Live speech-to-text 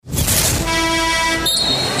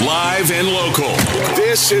Live and local.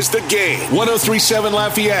 This is The Game. 103.7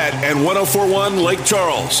 Lafayette and 104.1 Lake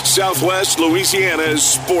Charles, Southwest Louisiana's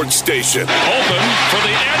sports station. Open for the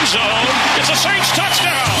end zone. It's a Saints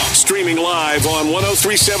touchdown. Streaming live on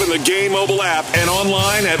 103.7 The Game mobile app and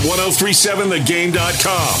online at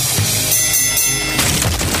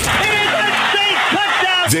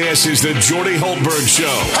 1037thegame.com. This is the Jordy Hultberg Show.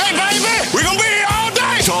 Hey, baby, we're going to be here all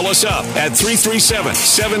day. Call us up at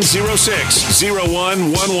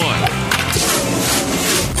 337-706-0111.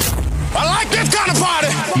 I like this kind of party.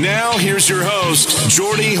 Now, here's your host,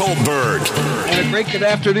 Jordy Hultberg. And a great good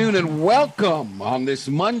afternoon and welcome on this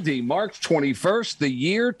Monday, March 21st, the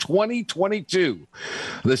year 2022.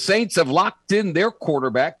 The Saints have locked in their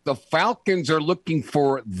quarterback. The Falcons are looking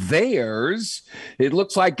for theirs. It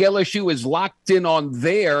looks like LSU is locked in on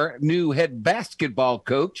their new head basketball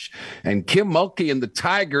coach. And Kim Mulkey and the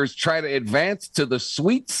Tigers try to advance to the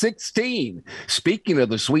Sweet 16. Speaking of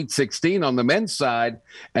the Sweet 16 on the men's side,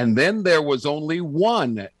 and then there was only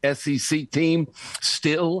one SEC team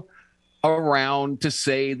still around to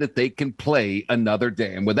say that they can play another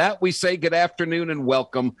day. And with that, we say good afternoon and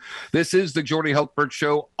welcome. This is the Jordy Hultberg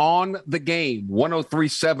Show on The Game.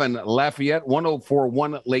 103.7 Lafayette,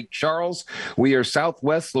 104.1 Lake Charles. We are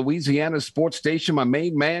Southwest Louisiana sports station. My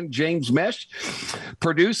main man, James Mesh,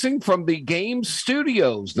 producing from the Game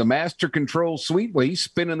Studios, the Master Control Suite, where he's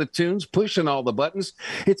spinning the tunes, pushing all the buttons.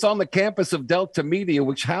 It's on the campus of Delta Media,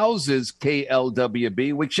 which houses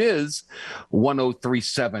KLWB, which is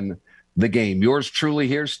 103.7 The Game. Yours truly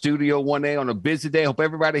here, Studio 1A on a busy day. Hope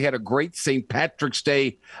everybody had a great St. Patrick's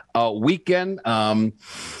Day weekend. Man,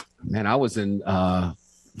 I was in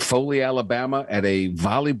Foley, Alabama at a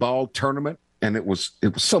volleyball tournament, and it was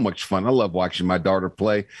so much fun. I love watching my daughter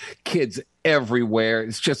play. Kids everywhere.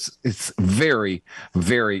 It's very,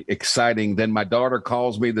 very exciting. Then my daughter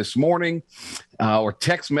calls me this morning or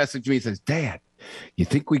text message me and says, "Dad, you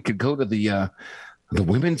think we could go to the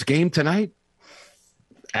women's game tonight?"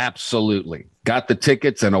 Absolutely. Got the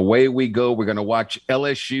tickets and away we go. We're going to watch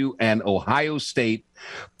LSU and Ohio State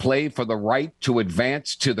play for the right to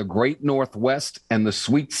advance to the Great Northwest and the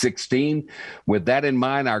Sweet 16. With that in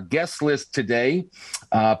mind, our guest list today,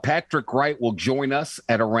 Patrick Wright will join us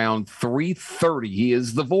at around 3:30. He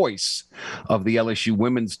is the voice of the LSU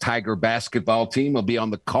women's Tiger basketball team. He'll be on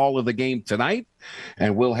the call of the game tonight,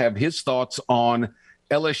 and we'll have his thoughts on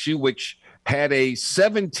LSU, which had a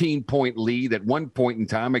 17-point lead at one point in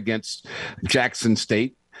time against Jackson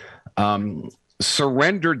State,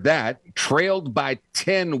 surrendered that, trailed by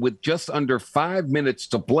 10 with just under 5 minutes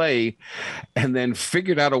to play, and then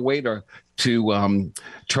figured out a way to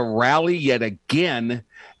rally yet again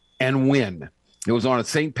and win. It was on a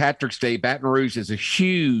St. Patrick's Day. Baton Rouge is a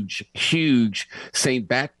huge, huge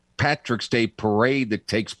St. Patrick's Day parade that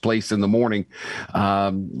takes place in the morning.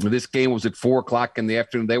 This game was at 4:00 in the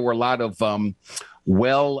afternoon. There were a lot of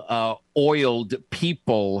well-oiled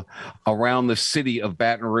people around the city of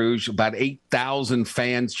Baton Rouge. About 8,000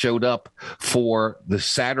 fans showed up for the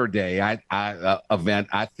Saturday event.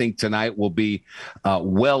 I think tonight will be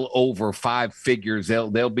well over five figures.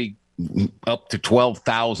 They'll be up to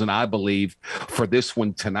 12,000, I believe, for this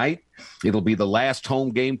one tonight. It'll be the last home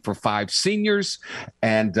game for five seniors,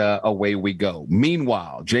 and away we go.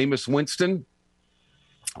 Meanwhile, Jameis Winston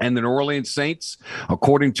and the New Orleans Saints,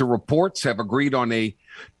 according to reports, have agreed on a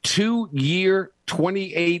 2-year,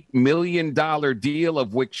 $28 million deal,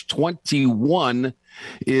 of which 21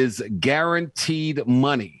 is guaranteed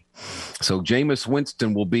money. So Jameis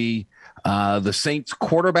Winston will be the Saints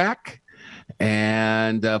quarterback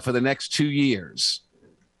and for the next 2 years.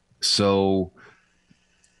 So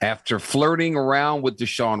after flirting around with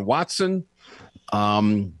Deshaun Watson,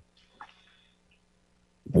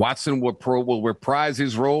 Watson will reprise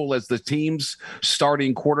his role as the team's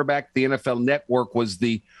starting quarterback. The NFL Network was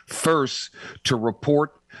the first to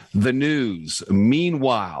report the news.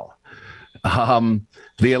 Meanwhile,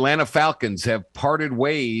 the Atlanta Falcons have parted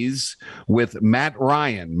ways with Matt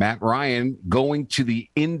Ryan. Matt Ryan going to the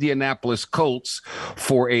Indianapolis Colts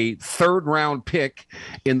for a third-round pick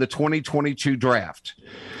in the 2022 draft.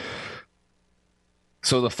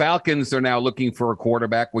 So the Falcons are now looking for a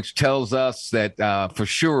quarterback, which tells us that for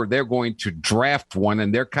sure they're going to draft one,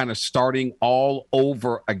 and they're kind of starting all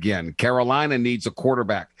over again. Carolina needs a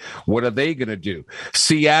quarterback. What are they going to do?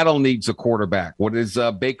 Seattle needs a quarterback. What is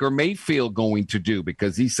Baker Mayfield going to do?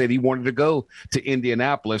 Because he said he wanted to go to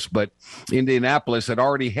Indianapolis, but Indianapolis had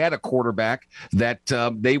already had a quarterback that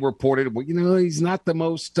they reported, well, he's not the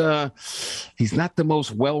most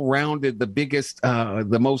well-rounded, the biggest,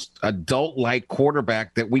 the most adult-like quarterback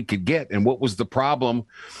that we could get. And what was the problem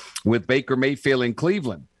with Baker Mayfield in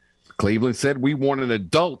Cleveland? Cleveland said we want an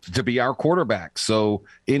adult to be our quarterback. So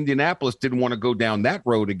Indianapolis didn't want to go down that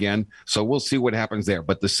road again. So we'll see what happens there.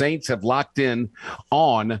 But the Saints have locked in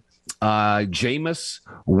on Jameis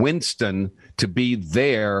Winston to be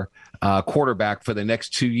their quarterback for the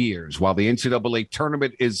next 2 years, while the NCAA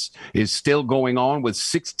tournament is still going on with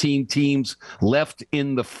 16 teams left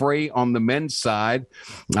in the fray on the men's side.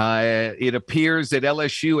 It appears that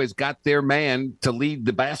LSU has got their man to lead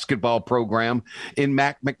the basketball program in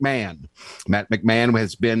Matt McMahon. Matt McMahon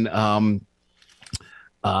has been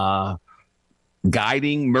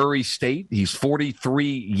guiding Murray State. He's 43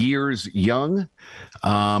 years young.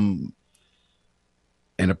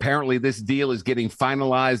 And apparently this deal is getting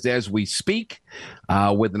finalized as we speak,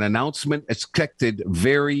 with an announcement expected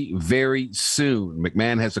very, very soon.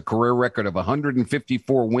 McMahon has a career record of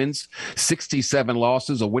 154 wins, 67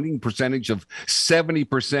 losses, a winning percentage of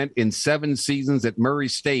 70% in 7 seasons at Murray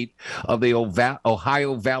State of the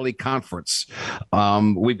Ohio Valley Conference.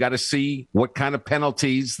 We've got to see what kind of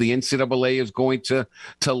penalties the NCAA is going to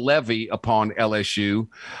levy upon LSU,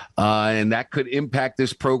 and that could impact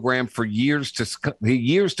this program for years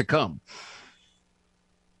to come.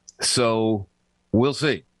 So we'll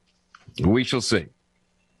see. We shall see.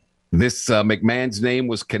 This McMahon's name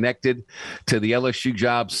was connected to the LSU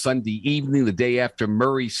job Sunday evening, the day after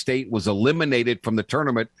Murray State was eliminated from the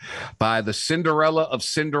tournament by the Cinderella of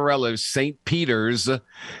Cinderellas, St. Peter's, a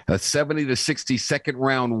 70-60 second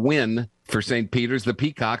round win for St. Peter's. The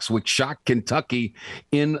Peacocks, which shocked Kentucky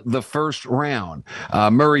in the first round.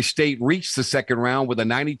 Murray State reached the second round with a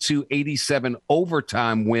 92-87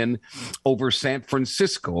 overtime win over San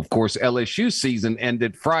Francisco. Of course, LSU season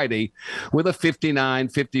ended Friday with a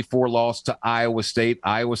 59-54 loss to Iowa State.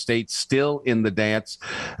 Iowa State still in the dance.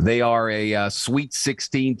 They are a Sweet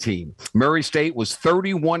 16 team. Murray State was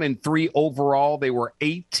 31-3 overall. They were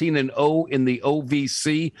 18-0 in the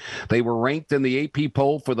OVC. They were ranked in the AP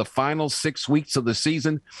poll for the final 6 weeks of the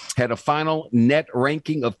season, had a final net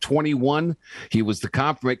ranking of 21.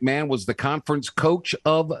 McMahon was the conference coach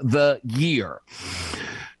of the year.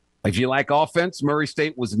 If you like offense, Murray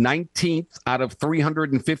State was 19th out of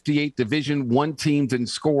 358 Division I teams in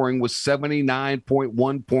scoring with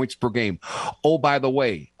 79.1 points per game. Oh, by the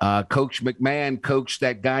way, Coach McMahon coached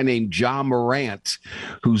that guy named Ja Morant,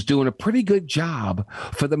 who's doing a pretty good job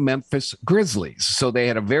for the Memphis Grizzlies. So they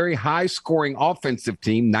had a very high-scoring offensive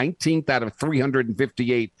team, 19th out of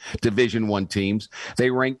 358 Division I teams.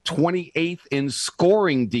 They ranked 28th in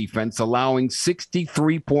scoring defense, allowing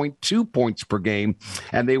 63.2 points per game,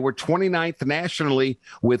 and they were 29th nationally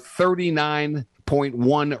with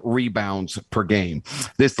 39.1 rebounds per game.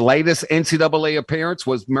 This latest NCAA appearance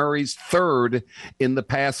was Murray's third in the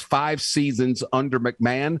past 5 seasons under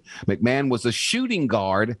McMahon. McMahon was a shooting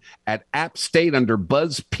guard at App State under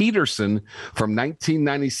Buzz Peterson from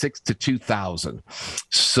 1996 to 2000.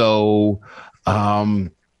 So I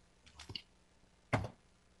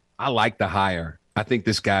like the hire. I think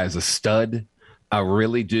this guy is a stud. I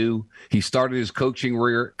really do. He started his coaching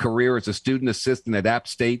career as a student assistant at App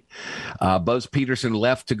State. Buzz Peterson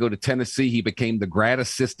left to go to Tennessee. He became the grad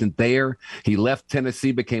assistant there. He left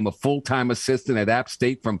Tennessee, became a full-time assistant at App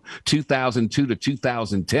State from 2002 to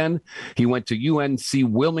 2010. He went to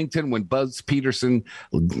UNC Wilmington when Buzz Peterson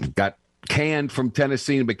got canned from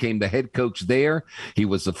Tennessee and became the head coach there. He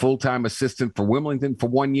was a full-time assistant for Wilmington for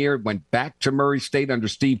 1 year, went back to Murray State under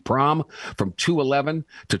Steve Prohm from 2011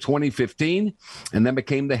 to 2015, and then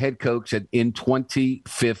became the head coach in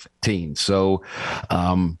 2015. So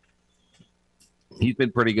he's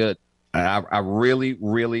been pretty good. I really,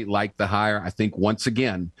 really like the hire. I think, once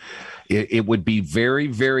again, it would be very,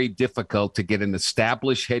 very difficult to get an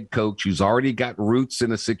established head coach who's already got roots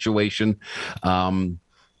in a situation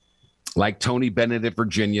like Tony Bennett at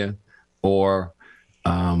Virginia, or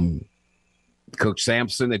Coach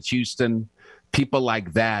Sampson at Houston, people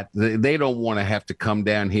like that. They don't want to have to come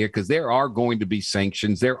down here because there are going to be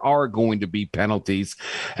sanctions. There are going to be penalties,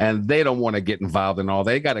 and they don't want to get involved in all.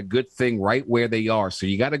 They got a good thing right where they are. So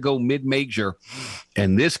you got to go mid-major.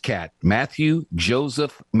 And this cat, Matthew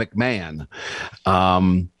Joseph McMahon,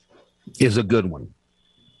 is a good one.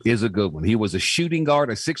 He was a shooting guard,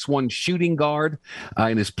 a 6'1" shooting guard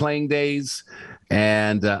in his playing days.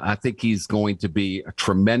 And I think he's going to be a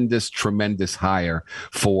tremendous, tremendous hire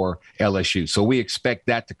for LSU. So we expect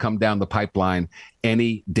that to come down the pipeline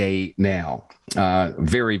any day now,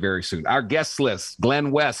 very, very soon. Our guest list: Glenn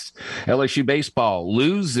West, LSU baseball,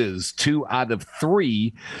 loses 2 out of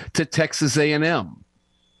 3 to Texas A&M.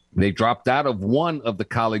 They dropped out of one of the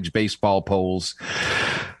college baseball polls.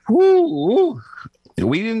 Woo!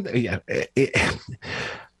 We didn't. I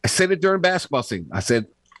said it during basketball season. I said,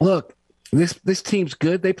 look, This team's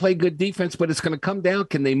good. They play good defense, but it's going to come down.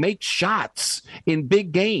 Can they make shots in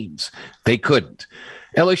big games? They couldn't.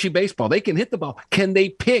 LSU baseball, they can hit the ball. Can they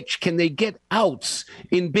pitch? Can they get outs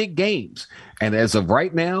in big games? And as of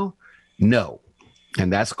right now, no.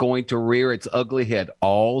 And that's going to rear its ugly head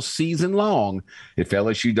all season long if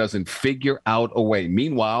LSU doesn't figure out a way.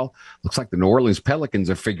 Meanwhile, looks like the New Orleans Pelicans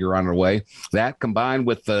are figuring out a way. That combined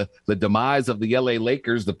with the demise of the LA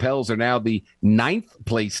Lakers, the Pels are now the 9th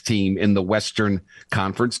place team in the Western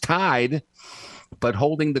Conference, tied, but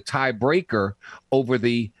holding the tiebreaker over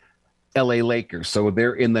the LA Lakers. So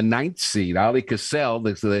they're in the 9th seed. Ali Cassell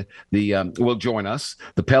will join us.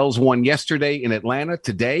 The Pels won yesterday in Atlanta.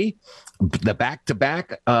 Today, the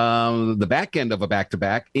back-to-back, the back end of a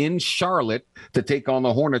back-to-back in Charlotte to take on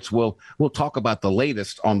the Hornets. We'll talk about the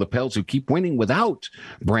latest on the Pels, who keep winning without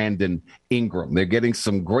Brandon Ingram. They're getting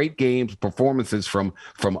some great games, performances from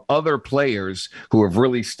other players who have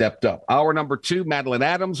really stepped up. Hour number 2, Madeline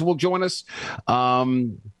Adams will join us.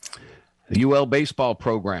 UL baseball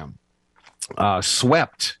program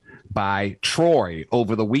swept by Troy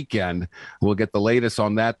over the weekend. We'll get the latest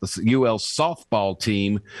on that. The UL softball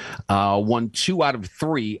team won 2 out of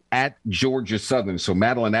 3 at Georgia Southern. So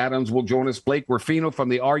Madeline Adams will join us. Blake Ruffino from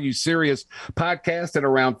the Are You Serious podcast at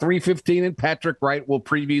around 3:15, and Patrick Wright will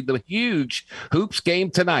preview the huge hoops game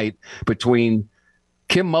tonight between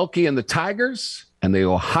Kim Mulkey and the Tigers and the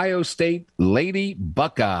Ohio State Lady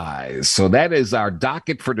Buckeyes. So that is our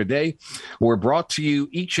docket for today. We're brought to you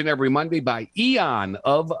each and every Monday by Eon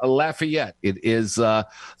of Lafayette. It is the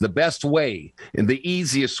best way and the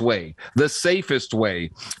easiest way, the safest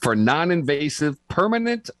way for non-invasive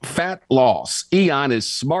permanent fat loss. Eon is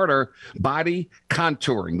smarter body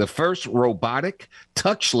contouring, the first robotic,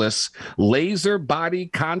 touchless, laser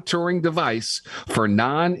body contouring device for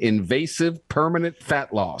non-invasive permanent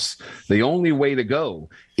fat loss. The only way to go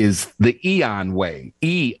is the Eon way.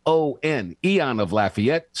 E-O-N, Eon of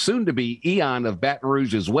Lafayette, soon to be Eon of Baton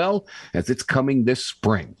Rouge as well, as it's coming this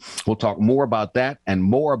spring. We'll talk more about that and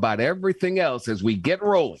more about everything else as we get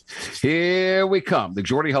rolling. Here we come, the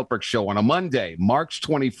Jordy Hultberg Show on a Monday, March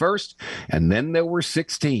 21st, and then there were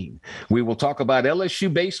 16. We will talk about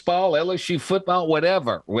LSU baseball, LSU football,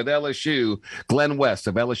 whatever, with LSU, Glenn West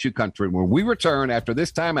of LSU Country. When we return after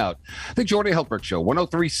this timeout, the Jordy Hultberg Show,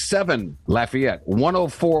 103.7 Lafayette,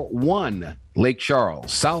 104.1 Lake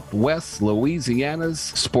Charles, Southwest Louisiana's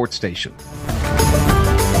sports station.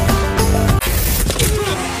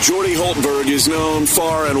 Jordy Hultberg is known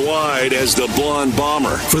far and wide as the Blonde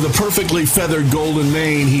Bomber for the perfectly feathered golden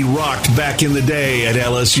mane he rocked back in the day at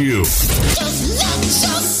LSU. Just let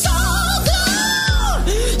your soul go.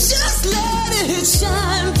 Just let it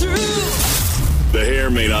shine through. The hair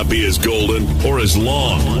may not be as golden or as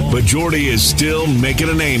long, but Jordy is still making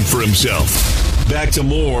a name for himself. Back to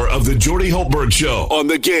more of the Jordy Hultberg Show on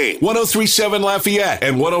The Game. 103.7 Lafayette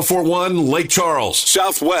and 104.1 Lake Charles,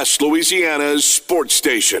 Southwest Louisiana's sports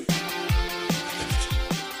station.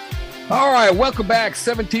 All right, welcome back.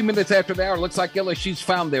 17 minutes after the hour. Looks like LSU's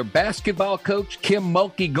found their basketball coach, Kim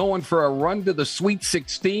Mulkey, going for a run to the Sweet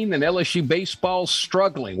 16, and LSU baseball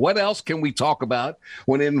struggling. What else can we talk about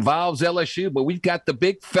when it involves LSU? But we've got the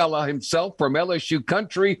big fella himself from LSU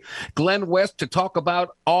Country, Glenn West, to talk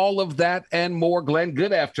about all of that and more. Glenn,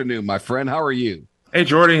 good afternoon, my friend. How are you? Hey,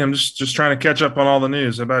 Jordy, I'm just trying to catch up on all the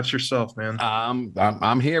news. How about yourself, man?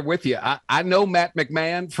 I'm here with you. I know Matt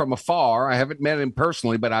McMahon from afar. I haven't met him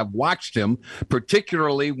personally, but I've watched him,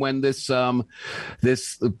 particularly when this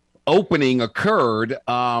opening occurred.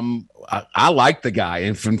 I like the guy.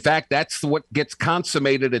 And in fact, that's what gets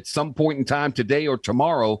consummated at some point in time today or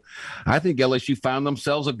tomorrow. I think LSU found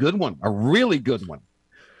themselves a good one, a really good one.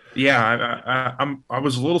 Yeah, I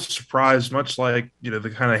was a little surprised, much like,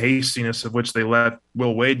 the kind of hastiness of which they let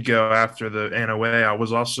Will Wade go after the NOA. I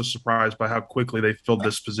was also surprised by how quickly they filled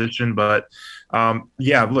this position. But,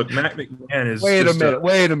 look, Matt McMahon is – Wait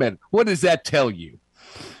a minute. What does that tell you?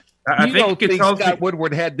 You don't think Scott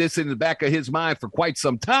Woodward had this in the back of his mind for quite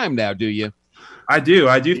some time now, do you? I do.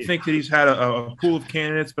 I do think that he's had a pool of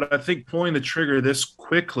candidates, but I think pulling the trigger this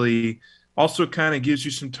quickly – also kind of gives you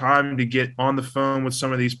some time to get on the phone with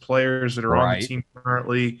some of these players that are on the team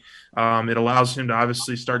currently. It allows him to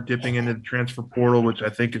obviously start dipping into the transfer portal, which I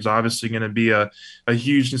think is obviously going to be a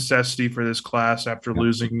huge necessity for this class after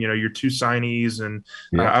losing, your 2 signees. And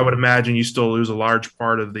I would imagine you still lose a large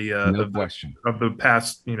part of the of the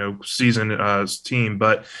past, season team.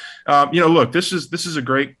 But, look, this is a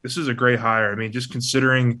great hire. I mean, just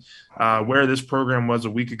considering where this program was a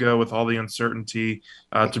week ago with all the uncertainty,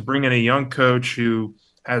 to bring in a young coach who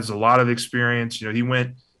has a lot of experience. He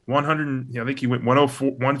went 100. I think he went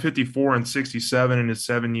 104, 154 and 67 in his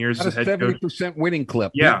 7 years as a head 70% winning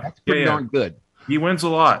clip. Yeah, that's pretty darn good. He wins a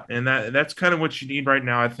lot, and that's kind of what you need right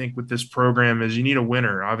now. I think with this program is you need a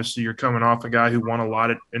winner. Obviously, you're coming off a guy who won a lot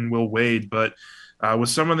in Will Wade, but with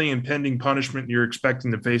some of the impending punishment you're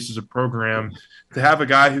expecting to face as a program, to have a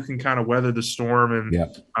guy who can kind of weather the storm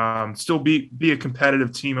and still be a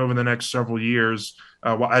competitive team over the next several years,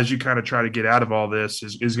 as you kind of try to get out of all this,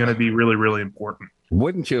 is going to be really, really important.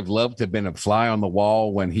 Wouldn't you have loved to have been a fly on the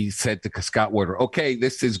wall when he said to Scott Woodward, okay,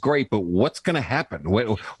 this is great, but what's going to happen?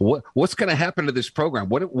 What's going to happen to this program?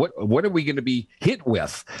 What are we going to be hit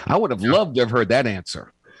with? I would have loved to have heard that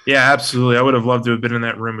answer. Yeah, absolutely. I would have loved to have been in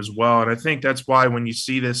that room as well. And I think that's why when you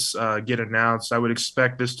see this get announced, I would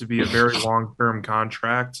expect this to be a very long-term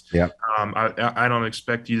contract. Yeah. I don't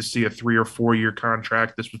expect you to see a 3 or 4 year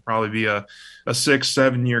contract. This would probably be a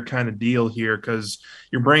 6-7 year kind of deal here, because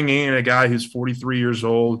you're bringing in a guy who's 43 years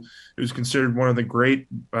old, who's considered one of the great,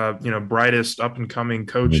 brightest up-and-coming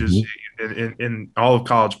coaches in all of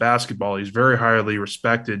college basketball. He's very highly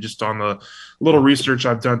respected, just on the little research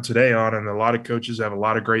I've done today on him. A lot of coaches have a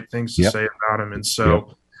lot of great things to say about him. And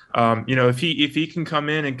so, if he can come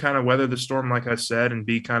in and kind of weather the storm, like I said, and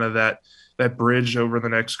be kind of that bridge over the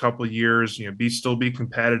next couple of years, still be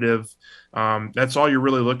competitive. That's all you're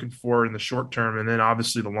really looking for in the short term. And then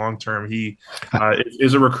obviously the long term, he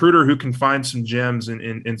is a recruiter who can find some gems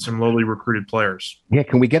in some lowly recruited players. Yeah.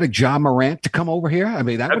 Can we get a John Morant to come over here? I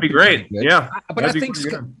mean, that'd be great. Yeah. But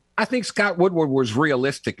I think Scott Woodward was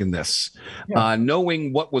realistic in this,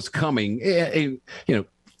 knowing what was coming.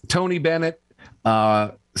 Tony Bennett,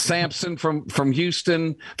 Sampson from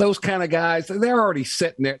Houston, those kind of guys, they're already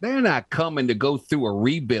sitting there. They're not coming to go through a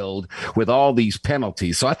rebuild with all these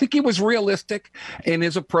penalties. So I think he was realistic in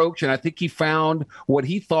his approach, and I think he found what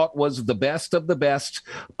he thought was the best of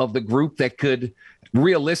the group that could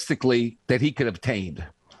realistically that he could obtain.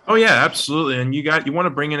 Oh yeah, absolutely. And you want to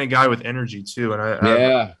bring in a guy with energy too. And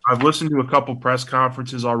I've listened to a couple press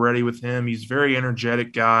conferences already with him. He's a very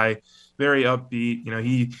energetic guy, very upbeat.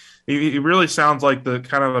 He really sounds like the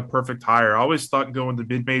kind of a perfect hire. I always thought going the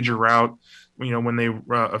mid-major route, when they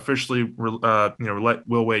officially let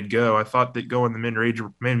Will Wade go, I thought that going the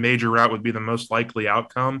mid-major route would be the most likely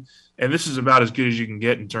outcome. And this is about as good as you can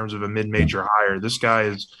get in terms of a mid-major hire. This guy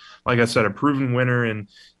is, like I said, a proven winner, and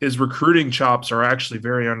his recruiting chops are actually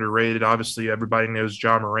very underrated. Obviously, everybody knows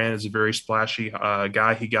John Morant is a very splashy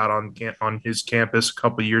guy. He got on his campus a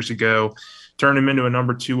couple of years ago, turned him into a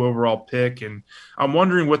number 2 overall pick. And I'm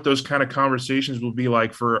wondering what those kind of conversations will be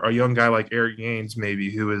like for a young guy like Eric Gaines,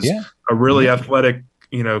 maybe, who is a really athletic,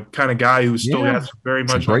 kind of guy who still has very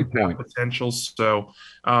much potential. So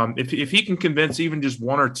if he can convince even just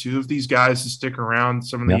 1 or 2 of these guys to stick around,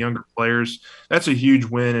 some of the younger players, that's a huge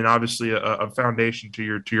win, and obviously a foundation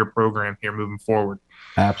to your program here moving forward.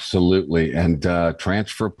 Absolutely. And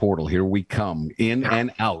transfer portal, here we come, in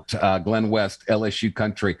and out. Glenn West, LSU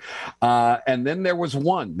country. And then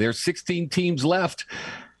there's 16 teams left.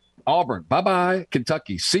 Auburn, bye-bye.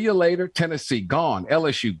 Kentucky, see you later. Tennessee, gone.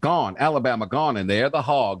 LSU, gone. Alabama, gone. And they're the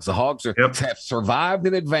Hogs. The Hogs have survived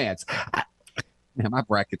in advance. Man, my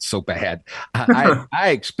bracket's so bad. I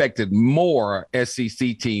expected more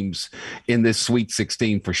SEC teams in this Sweet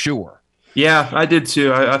 16 for sure. Yeah, I did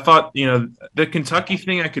too. I thought, the Kentucky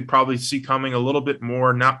thing I could probably see coming a little bit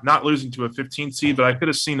more, not losing to a 15 seed, but I could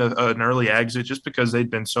have seen an early exit just because they'd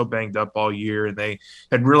been so banged up all year, and they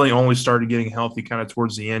had really only started getting healthy kind of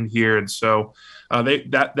towards the end here. And so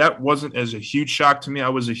that wasn't as a huge shock to me. I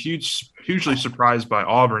was hugely surprised by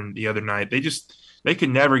Auburn the other night. They could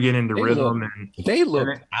never get into rhythm. They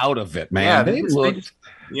looked out of it, man.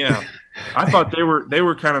 Yeah, I thought they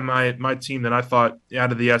were kind of my team that I thought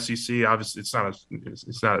out of the SEC. Obviously, it's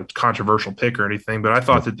not a controversial pick or anything, but I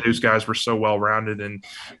thought that those guys were so well rounded and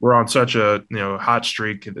were on such a hot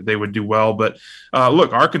streak that they would do well. But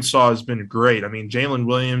look, Arkansas has been great. I mean, Jalen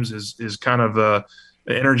Williams is kind of the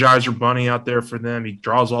Energizer bunny out there for them. He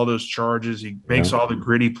draws all those charges. He makes all the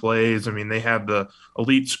gritty plays. I mean, they have the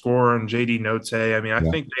elite scorer on JD Note. I mean, I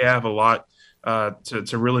think they have a lot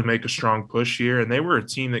to really make a strong push here. And they were a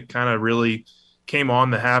team that kind of really came on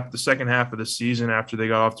the second half of the season after they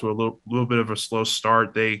got off to a little bit of a slow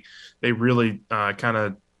start. They really kind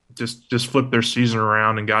of just flipped their season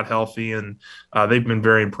around and got healthy, and they've been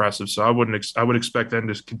very impressive. So I would expect them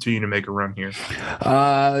to continue to make a run here.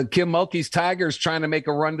 Kim Mulkey's Tigers trying to make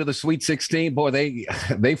a run to the Sweet 16. Boy,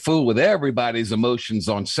 they fool with everybody's emotions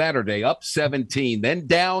on Saturday. Up 17, then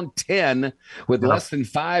down 10 with less than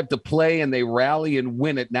 5 to play, and they rally and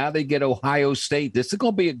win it. Now they get Ohio State. This is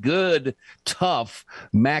going to be a good, tough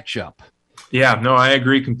matchup. Yeah, no, I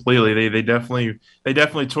agree completely. They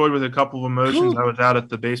definitely toyed with a couple of emotions. I was out at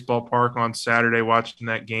the baseball park on Saturday watching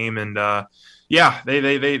that game, and yeah,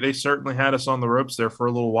 they certainly had us on the ropes there for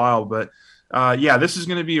a little while. But yeah, this is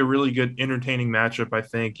going to be a really good, entertaining matchup. I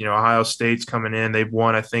think Ohio State's coming in. They've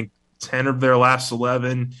won, I think, 10 of their last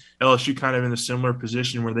 11. LSU kind of in a similar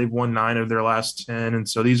position where they've won 9 of their last 10, and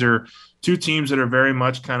so these are two teams that are very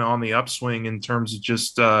much kind of on the upswing in terms of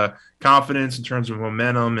just confidence, in terms of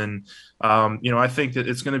momentum, and I think that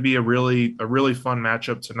it's going to be a really fun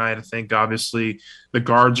matchup tonight. I think obviously the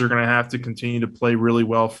guards are going to have to continue to play really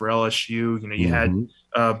well for LSU. You had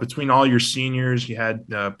between all your seniors, you had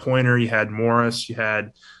Pointer, you had Morris, you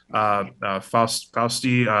had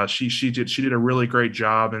Fausti. She did a really great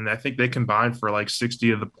job, and I think they combined for like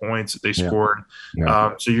 60 of the points that they scored.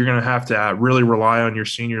 Yeah. So you're going to have to really rely on your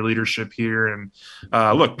senior leadership here. And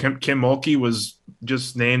look, Kim Mulkey was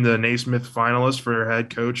just named the Naismith finalist for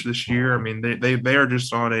head coach this year. I mean, they are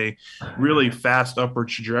just on a really fast upward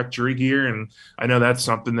trajectory here, and I know that's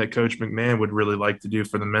something that Coach McMahon would really like to do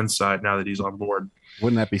for the men's side now that he's on board.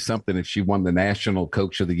 Wouldn't that be something if she won the National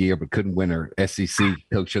Coach of the Year but couldn't win her SEC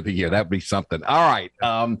Coach of the Year? That would be something. All right.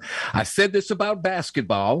 I said this about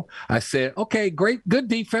basketball. I said, okay, great, good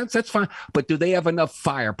defense. That's fine. But do they have enough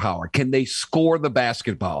firepower? Can they score the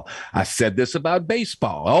basketball? I said this about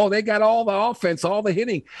baseball. Oh, they got all the offense, all the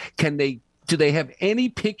hitting. Do they have any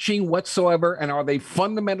pitching whatsoever? And are they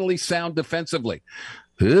fundamentally sound defensively?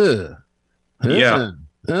 Yeah.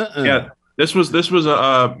 This was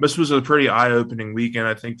a pretty eye-opening weekend,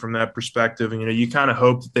 I think, from that perspective. And you kind of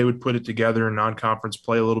hope that they would put it together in non-conference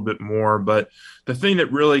play a little bit more. But the thing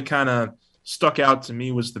that really kind of stuck out to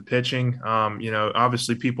me was the pitching.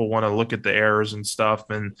 Obviously people want to look at the errors and stuff,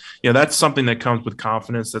 and that's something that comes with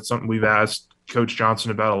confidence. That's something we've asked Coach Johnson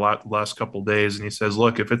about a lot the last couple of days, and he says,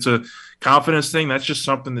 look, if it's a confidence thing, that's just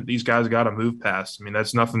something that these guys got to move past. I mean,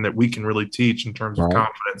 that's nothing that we can really teach in terms of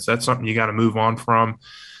confidence. That's something you got to move on from.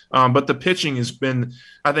 But the pitching has been,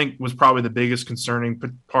 I think, was probably the biggest concerning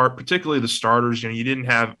part, particularly the starters. You didn't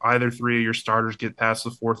have either three of your starters get past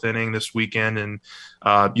the fourth inning this weekend, and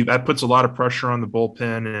that puts a lot of pressure on the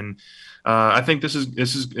bullpen. And I think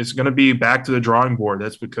it's going to be back to the drawing board.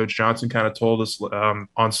 That's what Coach Johnson kind of told us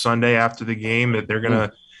on Sunday after the game, that they're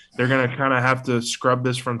gonna kind of have to scrub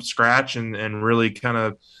this from scratch and really kind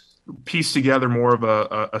of piece together more of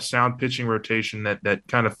a sound pitching rotation that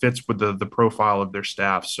kind of fits with the profile of their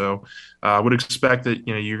staff. So I would expect that,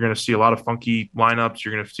 you're going to see a lot of funky lineups.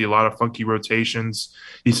 You're going to see a lot of funky rotations.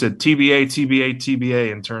 He said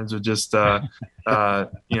TBA in terms of just, in terms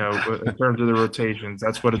of the rotations.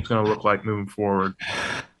 That's what it's going to look like moving forward.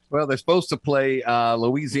 Well, they're supposed to play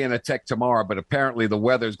Louisiana Tech tomorrow, but apparently the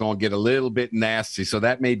weather's going to get a little bit nasty, so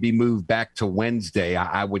that may be moved back to Wednesday,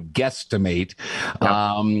 I would guesstimate.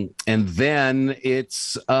 Yep. And then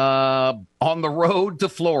it's on the road to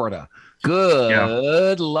Florida.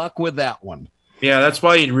 Good luck with that one. Yeah, that's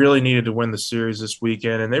why you really needed to win the series this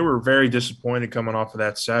weekend, and they were very disappointed coming off of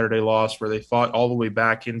that Saturday loss where they fought all the way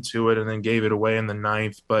back into it and then gave it away in the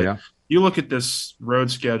ninth. But you look at this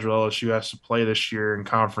road schedule LSU has to play this year in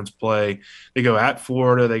conference play. They go at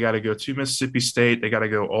Florida. They got to go to Mississippi State. They got to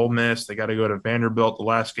go Ole Miss. They got to go to Vanderbilt, the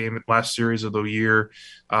last series of the year.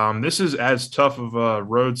 This is as tough of a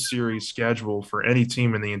road series schedule for any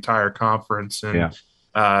team in the entire conference. And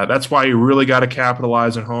that's why you really got to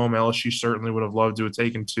capitalize at home. LSU certainly would have loved to have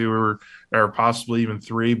taken 2 or possibly even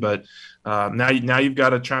 3, but now you've got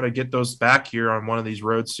to try to get those back here on one of these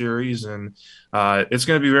road series, and it's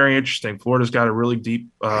going to be very interesting. Florida's got a really deep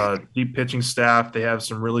pitching staff. They have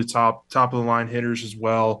some really top of the line hitters as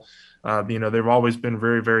well. They've always been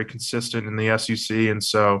very, very consistent in the SEC, and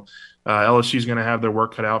so LSU is going to have their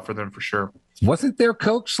work cut out for them for sure. Wasn't their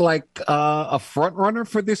coach like a front runner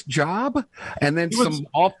for this job? And then some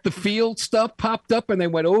off the field stuff popped up and they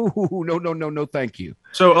went, oh, no, thank you.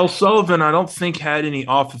 So O'Sullivan, I don't think had any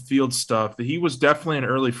off the field stuff. He was definitely an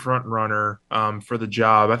early front runner for the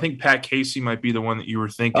job. I think Pat Casey might be the one that you were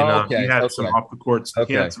thinking of. He had some off the court,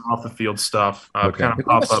 he had some off the field stuff. Kind of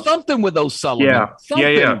pop up. Something with O'Sullivan.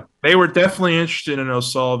 Yeah. They were definitely interested in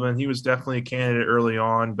O'Sullivan. He was definitely a candidate early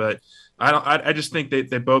on, but I just think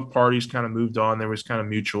they both parties kind of moved on. There was kind of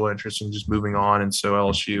mutual interest in just moving on, and so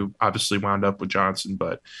LSU obviously wound up with Johnson.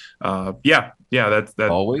 But that's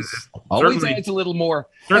always adds a little more,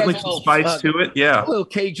 certainly some spice to it. Yeah, a little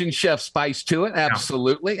Cajun chef spice to it.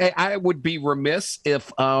 Absolutely. Yeah. I would be remiss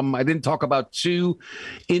if I didn't talk about 2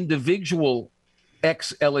 individual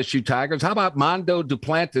ex-LSU Tigers. How about Mondo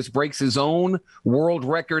Duplantis breaks his own world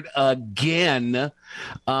record again at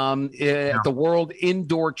the World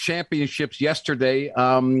Indoor Championships yesterday,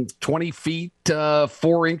 20 feet,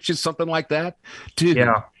 4 inches, something like that. Dude,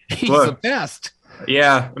 he's the best.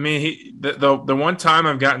 Yeah, I mean, the one time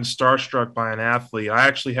I've gotten starstruck by an athlete, I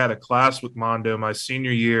actually had a class with Mondo my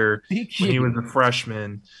senior year when he was a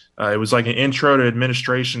freshman. It was like an intro to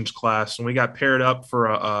administration's class, and we got paired up for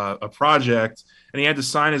a project, and he had to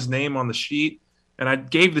sign his name on the sheet, and I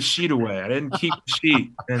gave the sheet away. I didn't keep the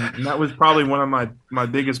sheet, and that was probably one of my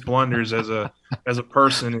biggest blunders as a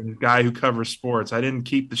person and guy who covers sports. I didn't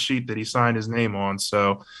keep the sheet that he signed his name on.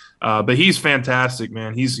 So, but he's fantastic,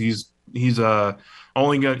 man. He's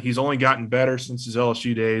only gotten better since his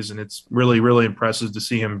LSU days, and it's really, really impressive to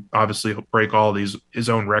see him obviously break all his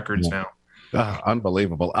own records now.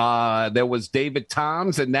 Unbelievable. There was David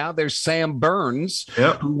Toms, and now there's Sam Burns,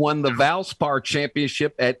 who won the Valspar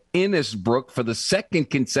Championship at Innisbrook for the second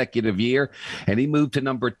consecutive year, and he moved to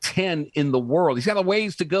number 10 in the world. He's got a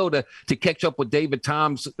ways to go to catch up with David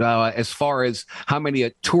Toms as far as how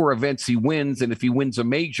many tour events he wins and if he wins a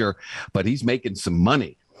major, but he's making some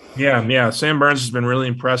money. Yeah. Sam Burns has been really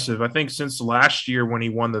impressive. I think since last year when he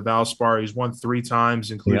won the Valspar, he's won 3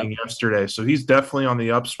 times, including yesterday. So he's definitely on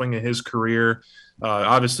the upswing of his career.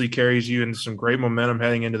 Obviously carries you into some great momentum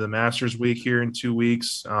heading into the Masters week here in 2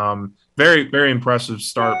 weeks. Very, very impressive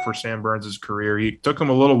start for Sam Burns' career. He took him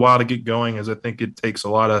a little while to get going, as I think it takes a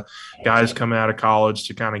lot of guys coming out of college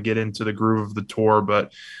to kind of get into the groove of the tour.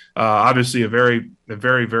 But obviously a very,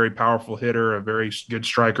 very powerful hitter, a very good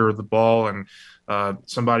striker of the ball, and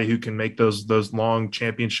somebody who can make those long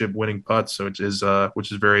championship winning putts, which is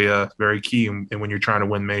very key when you're trying to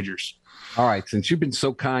win majors. All right, since you've been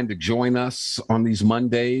so kind to join us on these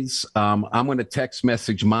Mondays, I'm going to text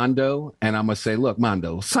message Mondo, and I'm going to say, look,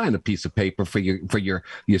 Mondo, sign a piece of paper for your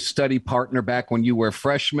study partner back when you were a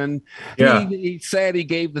freshman. Yeah. He said he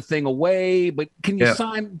gave the thing away, but can you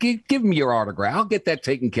sign? Give him your autograph. I'll get that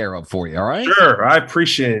taken care of for you, all right? Sure, I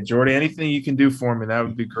appreciate it, Jordy. Anything you can do for me, that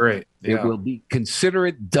would be great. It will be. Consider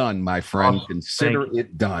it done, my friend. Oh, consider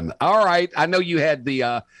it done. All right. I know you had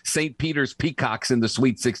the St. Peter's Peacocks in the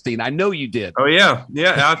Sweet 16. I know you did. Oh, yeah.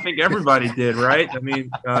 Yeah, I think everybody did, right? I mean,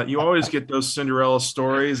 you always get those Cinderella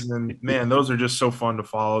stories, and, man, those are just so fun to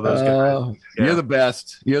follow. Those guys. You're the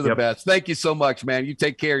best. You're the best. Thank you so much, man. You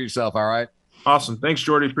take care of yourself, all right? Awesome. Thanks,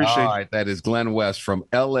 Jordy. Appreciate it. All right. That is Glenn West from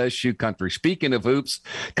LSU Country. Speaking of hoops,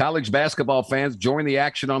 college basketball fans, join the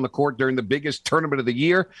action on the court during the biggest tournament of the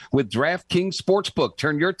year with DraftKings Sportsbook.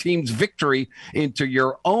 Turn your team's victory into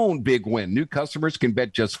your own big win. New customers can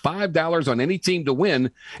bet just $5 on any team to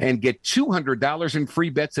win and get $200 in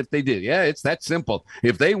free bets if they do. Yeah, it's that simple.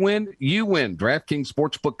 If they win, you win. DraftKings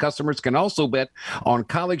Sportsbook customers can also bet on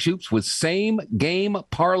college hoops with same-game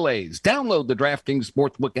parlays. Download the DraftKings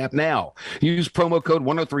Sportsbook app now. Use promo code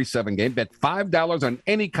 1037GAME. Bet $5 on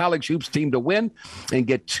any college hoops team to win and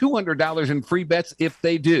get $200 in free bets if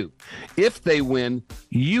they do. If they win,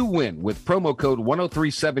 you win with promo code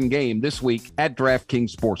 1037GAME this week at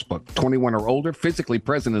DraftKings Sportsbook. 21 or older, physically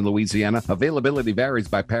present in Louisiana. Availability varies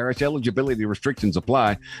by parish. Eligibility restrictions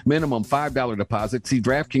apply. Minimum $5 deposit. See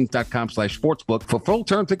DraftKings.com/sportsbook for full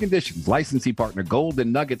terms and conditions. Licensee partner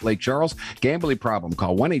Golden Nugget Lake Charles. Gambling problem?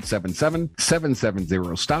 Call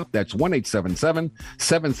 1-877-770-STOP. That's 1-877-770-7867.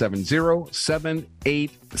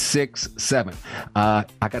 I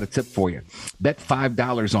got a tip for you. Bet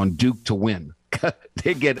 $5 on Duke to win.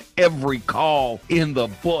 They get every call in the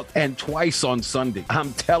book and twice on Sunday.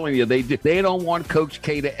 I'm telling you, they do. They don't want Coach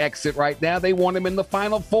K to exit right now. They want him in the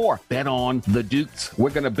Final Four. Bet on the Dukes. We're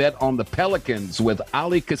going to bet on the Pelicans with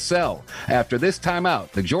Ali Cassell after this timeout.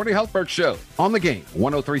 The Jordy Hultberg Show on the Game.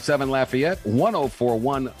 103.7 Lafayette,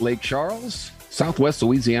 104.1 Lake Charles, Southwest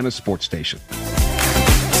Louisiana Sports Station.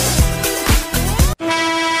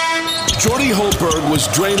 Jordy Hultberg was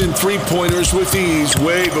draining three-pointers with ease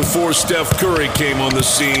way before Steph Curry came on the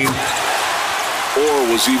scene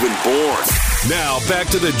or was even born. Now back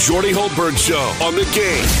to the Jordy Hultberg Show on the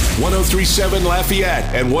Game. 103.7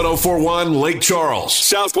 Lafayette and 104.1 Lake Charles,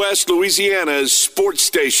 Southwest Louisiana's sports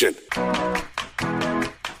station.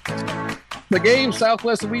 The Game,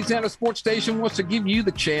 Southwest Louisiana Sports Station, wants to give you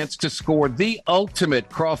the chance to score the ultimate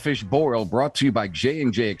crawfish boil, brought to you by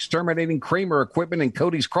J&J Exterminating, Kramer Equipment, and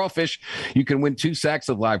Cody's Crawfish. You can win 2 sacks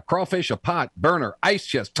of live crawfish, a pot, burner, ice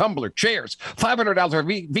chest, tumbler, chairs,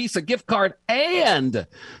 $500 Visa gift card, and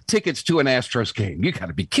tickets to an Astros game. You got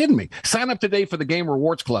to be kidding me. Sign up today for the Game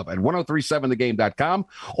Rewards Club at 1037thegame.com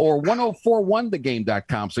or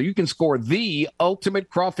 1041thegame.com so you can score the ultimate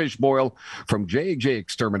crawfish boil from J&J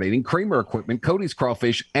Exterminating, Kramer Equipment, appointment, Cody's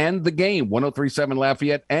Crawfish, and the game, 103.7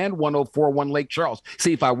 Lafayette and 104.1 Lake Charles.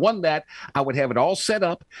 See, if I won that, I would have it all set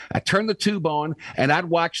up. I'd turn the tube on, and I'd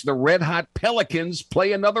watch the red-hot Pelicans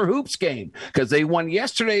play another hoops game because they won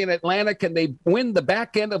yesterday in Atlanta. Can they win the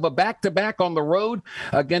back end of a back-to-back on the road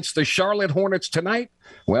against the Charlotte Hornets tonight?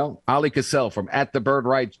 Well, Ali Cassell from At the Bird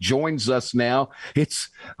Writes joins us now.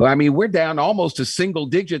 We're down almost to single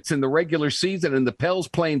digits in the regular season, and the Pels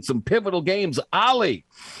playing some pivotal games. Ali,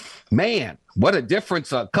 man, what a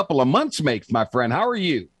difference a couple of months makes, my friend. How are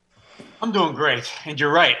you? I'm doing great. And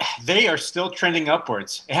you're right. They are still trending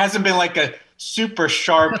upwards. It hasn't been like a super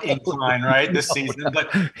sharp incline, right, this season.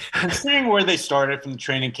 But considering where they started from the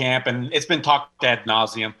training camp, and it's been talked ad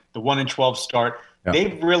nauseum, the 1-12 start,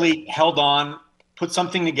 they've really held on, put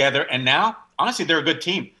something together, and now, honestly, they're a good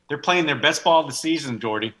team. They're playing their best ball of the season,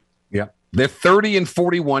 Jordy. Yeah. They're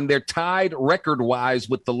 30-41. They're tied record-wise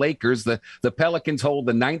with the Lakers. The Pelicans hold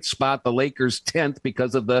the 9th spot, the Lakers 10th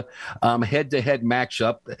because of the head-to-head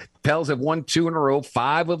matchup. Pels have won 2 in a row,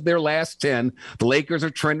 5 of their last 10. The Lakers are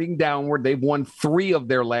trending downward. They've won 3 of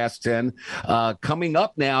their last 10. Coming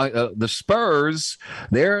up now, the Spurs,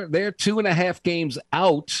 they're 2.5 games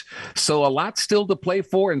out, so a lot still to play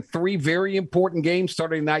for in 3 very important games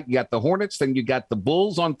starting tonight. You got the Hornets, then you got the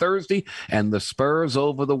Bulls on Thursday, and the Spurs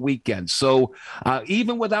over the weekend. So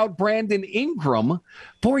even without Brandon Ingram,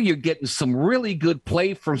 boy, you're getting some really good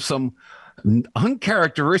play from some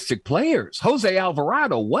uncharacteristic players. Jose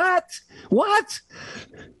Alvarado, what?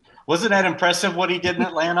 Wasn't that impressive what he did in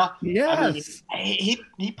Atlanta? Yes. He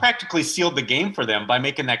practically sealed the game for them by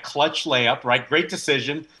making that clutch layup, right? Great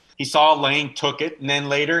decision. He saw a lane, took it, and then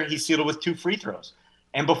later he sealed it with 2 free throws.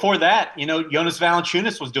 And before that, Jonas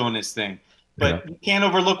Valanciunas was doing his thing. But you can't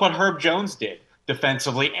overlook what Herb Jones did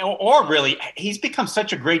defensively, or really, he's become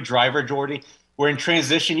such a great driver, Jordy, where in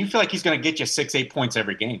transition, you feel like he's going to get you 6-8 points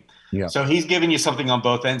every game. Yeah. So he's giving you something on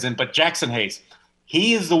both ends. But Jackson Hayes,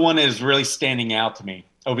 he is the one that is really standing out to me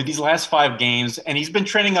over these last 5 games. And he's been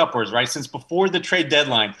trending upwards, right? Since before the trade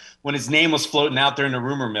deadline, when his name was floating out there in the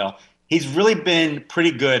rumor mill, he's really been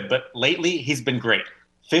pretty good. But lately, he's been great.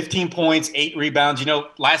 15 points, 8 rebounds.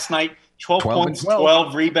 Last night, 12 points,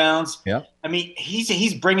 12 rebounds. Yeah. I mean,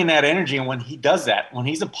 he's bringing that energy. And when he does that, when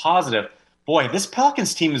he's a positive, boy, this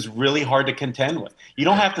Pelicans team is really hard to contend with. You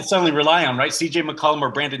don't have to suddenly rely on, right, C.J. McCollum or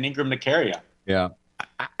Brandon Ingram to carry you. Yeah.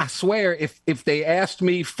 I swear, if they asked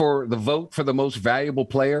me for the vote for the most valuable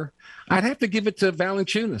player, I'd have to give it to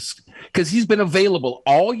Valanciunas because he's been available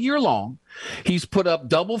all year long. He's put up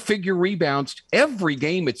double-figure rebounds every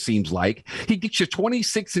game, it seems like. He gets you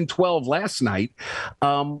 26 and 12 last night.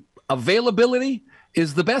 Availability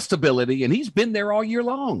is the best ability, and he's been there all year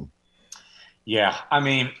long. Yeah, I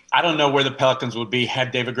mean, I don't know where the Pelicans would be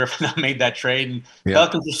had David Griffin not made that trade. And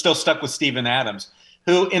Pelicans are still stuck with Steven Adams,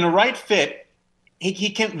 who in a right fit,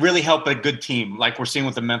 he can't really help a good team like we're seeing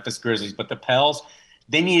with the Memphis Grizzlies. But the Pels,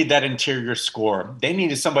 they needed that interior scorer. They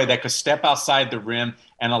needed somebody that could step outside the rim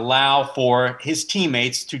and allow for his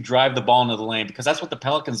teammates to drive the ball into the lane, because that's what the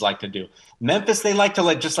Pelicans like to do. Memphis, they like to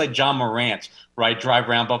let John Morant, right, drive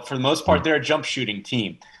around. But for the most part, they're a jump shooting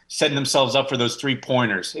team, setting themselves up for those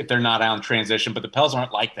 3-pointers if they're not out in transition. But the Pels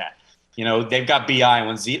aren't like that. They've got B.I.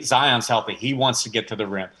 When Zion's healthy, he wants to get to the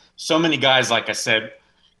rim. So many guys, like I said,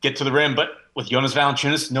 get to the rim. But with Jonas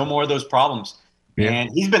Valanciunas, no more of those problems. Yeah. And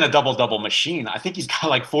he's been a double-double machine. I think he's got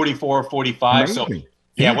like 44 or 45. Amazing. So,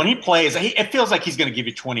 yeah, when he plays, it feels like he's going to give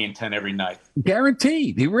you 20 and 10 every night.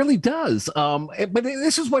 Guaranteed. He really does. But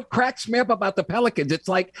this is what cracks me up about the Pelicans. It's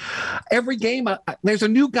like every game, there's a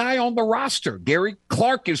new guy on the roster. Gary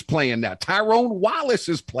Clark is playing now. Tyrone Wallace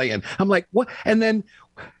is playing. I'm like, what? And then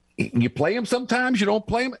you play him sometimes, you don't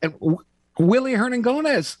play him. And Willie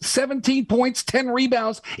Hernangomez, 17 points, 10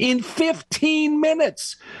 rebounds in 15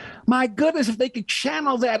 minutes. My goodness, if they could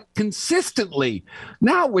channel that consistently,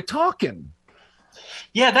 now we're talking.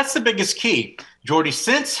 Yeah, that's the biggest key, Jordy.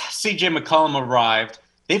 Since C.J. McCollum arrived,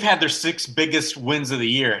 they've had their 6 biggest wins of the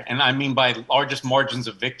year, and I mean by largest margins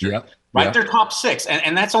of victory. Yep. Right, yep. They're top 6,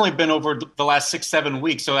 and that's only been over the last 6-7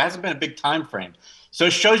 weeks, so it hasn't been a big time frame. So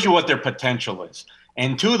it shows you what their potential is.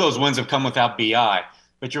 And 2 of those wins have come without B.I.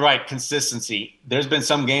 But you're right, consistency. There's been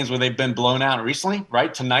some games where they've been blown out recently,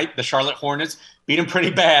 right? Tonight, the Charlotte Hornets beat them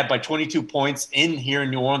pretty bad by 22 points here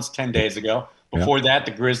in New Orleans 10 days ago. Before that,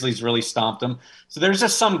 the Grizzlies really stomped them. So there's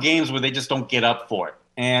just some games where they just don't get up for it.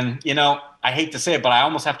 And, I hate to say it, but I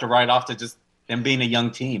almost have to write off to just them being a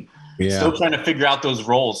young team. Yeah. Still trying to figure out those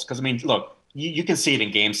roles. Because, look, you can see it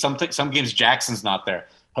in games. Some games Jackson's not there.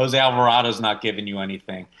 Jose Alvarado's not giving you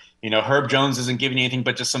anything. Herb Jones isn't giving you anything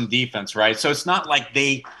but just some defense, right? So it's not like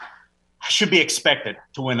they should be expected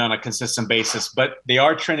to win on a consistent basis, but they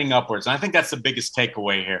are trending upwards. And I think that's the biggest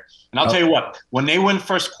takeaway here. And I'll tell you what, when they win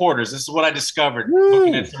first quarters, this is what I discovered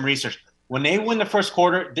looking at some research. When they win the first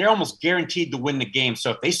quarter, they're almost guaranteed to win the game.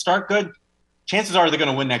 So if they start good, chances are they're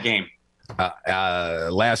going to win that game.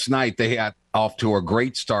 Last night, they got off to a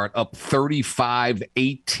great start, up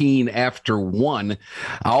 35-18 after one.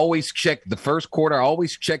 I always check the first quarter. I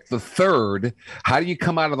always check the third. How do you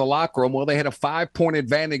come out of the locker room? Well, they had a 5-point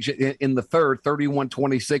advantage in the third,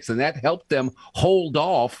 31-26, and that helped them hold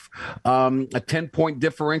off a 10-point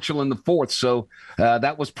differential in the fourth. So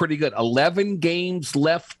that was pretty good. 11 games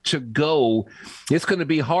left to go. It's going to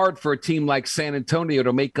be hard for a team like San Antonio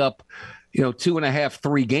to make up 2.5,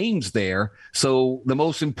 3 games there. So the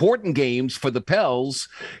most important games for the Pels,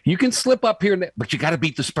 you can slip up here, but you got to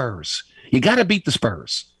beat the Spurs. You got to beat the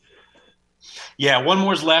Spurs. Yeah, one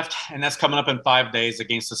more's left, and that's coming up in 5 days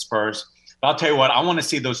against the Spurs. But I'll tell you what, I want to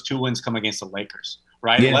see those 2 wins come against the Lakers,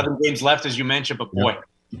 right? Yeah. 11 games left, as you mentioned, but boy,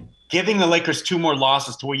 giving the Lakers 2 more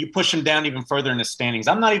losses to where you push them down even further in the standings.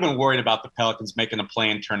 I'm not even worried about the Pelicans making a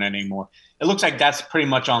play-in tournament anymore. It looks like that's pretty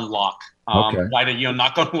much on lock. Right,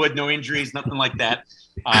 knock on wood, no injuries, nothing like that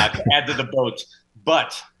to add to the boat.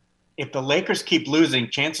 But if the Lakers keep losing,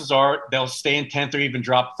 chances are they'll stay in 10th or even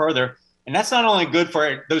drop further. And that's not only good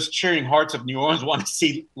for those cheering hearts of New Orleans want to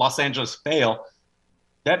see Los Angeles fail.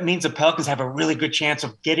 That means the Pelicans have a really good chance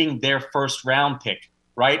of getting their first round pick,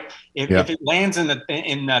 right? If it lands in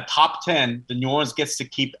the top 10, the New Orleans gets to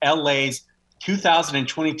keep LA's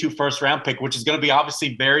 2022 first round pick, which is going to be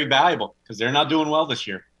obviously very valuable because they're not doing well this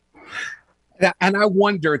year. And I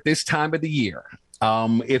wonder at this time of the year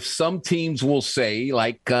if some teams will say,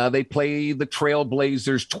 like they play the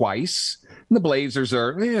Trailblazers twice. And the Blazers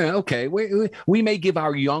are, okay, we may give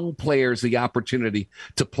our young players the opportunity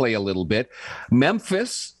to play a little bit.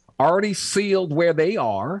 Memphis already sealed where they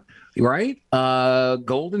are, right?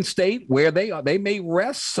 Golden State, where they are, they may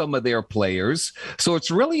rest some of their players. So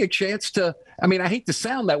it's really a chance to, I mean, I hate to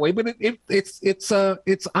sound that way, but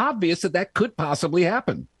it's obvious that could possibly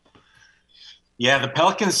happen. Yeah, the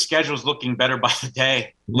Pelicans' schedule is looking better by the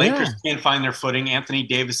day. Lakers can't find their footing. Anthony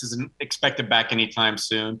Davis isn't expected back anytime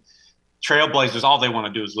soon. Trailblazers, all they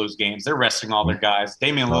want to do is lose games. They're resting all their guys.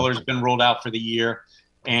 Damian Lillard's been ruled out for the year.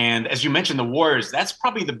 And as you mentioned, the Warriors, that's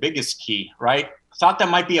probably the biggest key, right? Thought that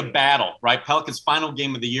might be a battle, right? Pelicans' final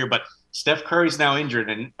game of the year, but Steph Curry's now injured,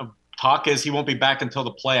 and talk is he won't be back until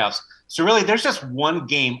the playoffs. So really, there's just one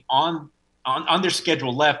game on their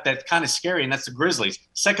schedule left that's kind of scary, and that's the Grizzlies.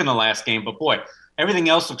 Second to last game, but boy, everything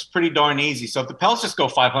else looks pretty darn easy. So if the Pels just go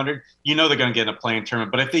 500, they're going to get in a play-in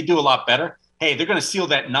tournament. But if they do a lot better, hey, they're going to seal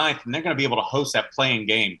that 9th, and they're going to be able to host that play-in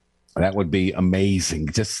game. That would be amazing.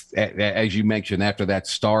 Just as you mentioned, after that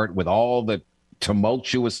start with all the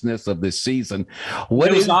tumultuousness of this season.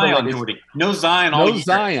 No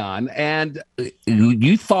Zion. And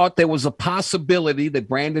you thought there was a possibility that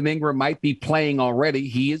Brandon Ingram might be playing already.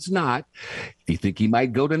 He is not. Do you think he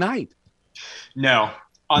might go tonight? No.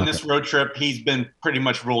 On this road trip, he's been pretty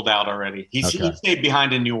much ruled out already. He stayed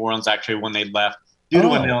behind in New Orleans, actually, when they left due to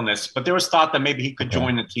an illness. But there was thought that maybe he could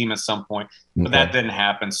join the team at some point. But that didn't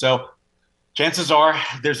happen. So chances are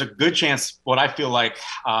there's a good chance, what I feel like,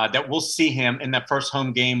 that we'll see him in that first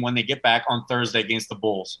home game when they get back on Thursday against the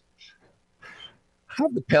Bulls. How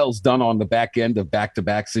have the Pels done on the back end of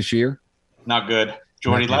back-to-backs this year? Not good.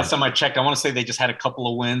 Jordy, last time I checked, I want to say they just had a couple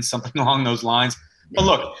of wins, something along those lines. But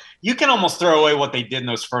look, you can almost throw away what they did in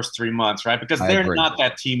those first 3 months, right? Because they're not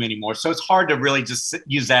that team anymore. So it's hard to really just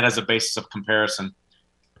use that as a basis of comparison.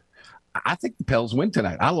 I think the Pels win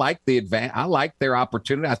tonight. I like I like their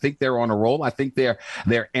opportunity. I think they're on a roll. I think they're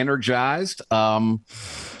energized. I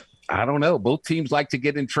don't know. Both teams like to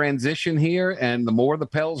get in transition here, and the more the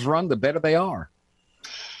Pels run, the better they are.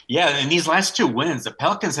 Yeah, and these last 2 wins, the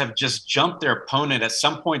Pelicans have just jumped their opponent at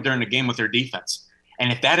some point during the game with their defense.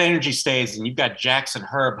 And if that energy stays, and you've got Jackson,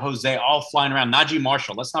 Herb, Jose all flying around, Najee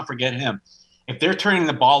Marshall, let's not forget him. If they're turning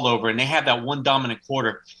the ball over and they have that one dominant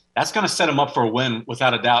quarter, that's going to set them up for a win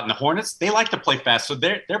without a doubt. And the Hornets, they like to play fast, so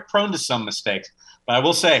they're prone to some mistakes. But I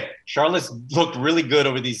will say, Charlotte's looked really good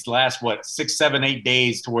over these last, 6, 7, 8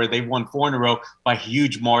 days to where they've won 4 in a row by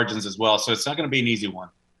huge margins as well. So it's not going to be an easy one.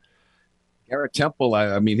 Garrett Temple,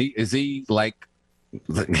 I mean, does he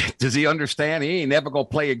understand he ain't never going to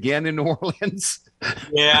play again in New Orleans?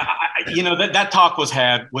 Yeah, that talk was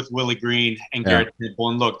had with Willie Green and Garrett Temple.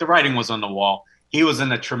 And look, the writing was on the wall. He was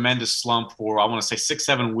in a tremendous slump for, I want to say, 6,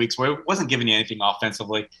 7 weeks where he wasn't giving you anything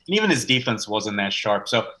offensively. And even his defense wasn't that sharp.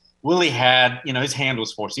 So Willie had, his hand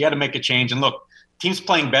was forced. He had to make a change. And look, team's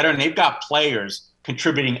playing better, and they've got players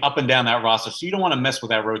contributing up and down that roster. So you don't want to mess with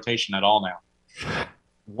that rotation at all now.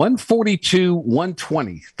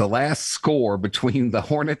 142-120, the last score between the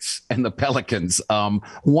Hornets and the Pelicans.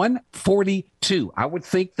 142. I would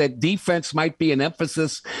think that defense might be an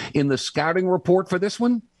emphasis in the scouting report for this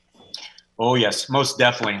one. Oh, yes, most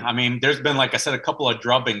definitely. I mean, there's been, like I said, a couple of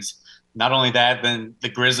drubbings. Not only that, then the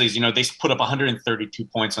Grizzlies, they put up 132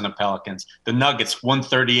 points on the Pelicans. The Nuggets,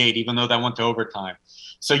 138, even though that went to overtime.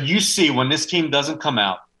 So you see when this team doesn't come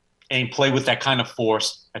out and play with that kind of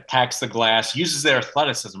force, attacks the glass, uses their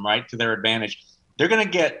athleticism, right, to their advantage,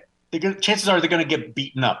 chances are they're going to get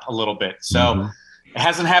beaten up a little bit. So It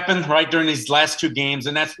hasn't happened right during these last two games,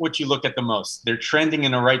 and that's what you look at the most. They're trending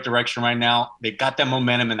in the right direction right now. They've got that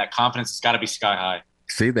momentum, and that confidence has got to be sky high.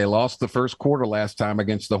 See, they lost the first quarter last time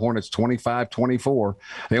against the Hornets, 25-24.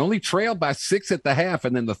 They only trailed by 6 at the half,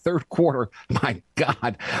 and then the third quarter, my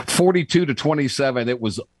God, 42-27. It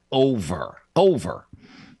was over.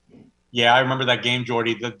 Yeah, I remember that game,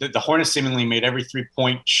 Jordy. The Hornets seemingly made every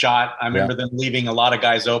three-point shot. I remember them leaving a lot of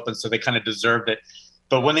guys open, so they kind of deserved it.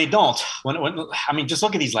 But when they don't, just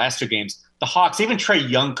look at these last two games. The Hawks, even Trae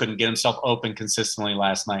Young couldn't get himself open consistently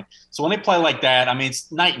last night. So when they play like that,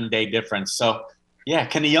 it's night and day difference. So, yeah,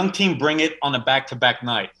 can the young team bring it on a back-to-back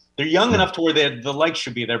night? They're young enough to where the legs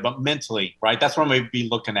should be there, but mentally, right? That's what I'm going to be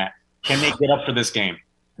looking at. Can they get up for this game?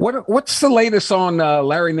 What's the latest on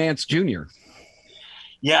Larry Nance Jr.?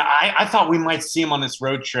 Yeah, I thought we might see him on this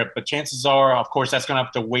road trip, but chances are, of course, that's going to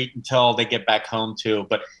have to wait until they get back home too.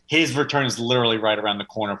 But his return is literally right around the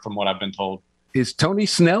corner from what I've been told. Is Tony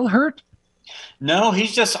Snell hurt? No,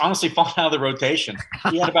 he's just honestly fallen out of the rotation.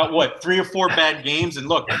 He had about, 3 or 4 bad games. And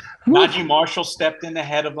look, Najee Marshall stepped in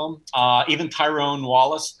ahead of him, even Tyrone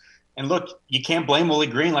Wallace. And look, you can't blame Willie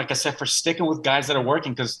Green, like I said, for sticking with guys that are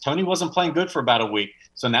working because Tony wasn't playing good for about a week.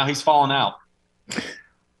 So now he's fallen out.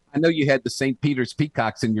 I know you had the St. Peter's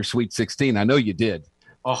Peacocks in your Sweet 16. I know you did.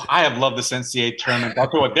 Oh, I have loved this NCAA tournament. I'll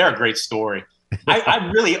tell you what, they're a great story.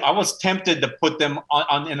 I was tempted to put them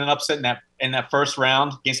on in an upset in that first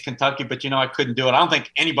round against Kentucky, but I couldn't do it. I don't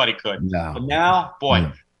think anybody could. No. But now,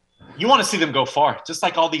 boy, you want to see them go far, just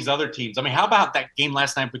like all these other teams. How about that game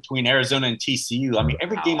last night between Arizona and TCU?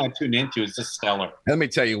 Every game I tune into is just stellar. Let me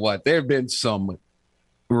tell you what, there have been some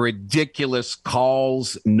ridiculous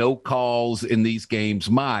calls, no calls in these games.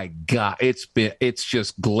 My God, it's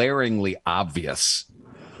just glaringly obvious.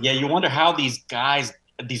 Yeah, you wonder how these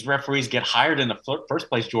referees get hired in the first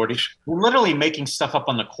place, Jordy. We're literally making stuff up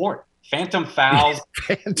on the court. Phantom fouls.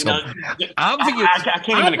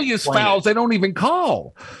 Obvious fouls they don't even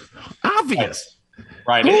call. Obvious.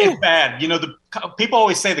 Right. It's bad. People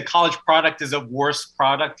always say the college product is a worse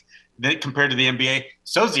product compared to the NBA.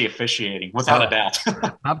 So's the officiating, without a doubt.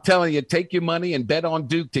 I'm telling you, take your money and bet on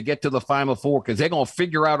Duke to get to the Final Four because they're going to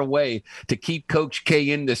figure out a way to keep Coach K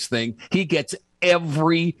in this thing. He gets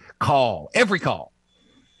every call.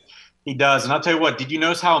 He does. And I'll tell you what, did you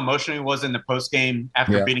notice how emotional he was in the postgame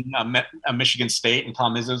after beating Michigan State and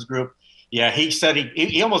Tom Izzo's group? Yeah, he said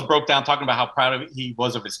he almost broke down talking about how proud he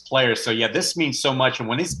was of his players. So, yeah, this means so much. And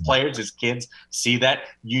when his players, his kids see that,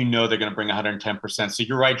 they're going to bring 110%. So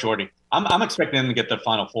you're right, Jordy. I'm expecting them to get the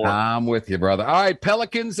Final Four. I'm with you, brother. All right,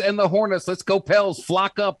 Pelicans and the Hornets. Let's go, Pels.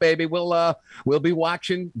 Flock up, baby. We'll be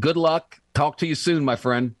watching. Good luck. Talk to you soon, my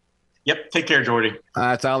friend. Yep. Take care, Jordy.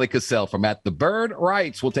 It's Ali Cassell from At the Bird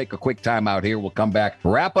Writes. We'll take a quick time out here. We'll come back,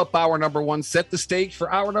 wrap up hour number 1, set the stage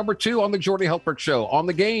for hour number 2 on the Jordy Hultberg Show. On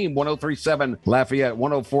the Game, 103.7 Lafayette,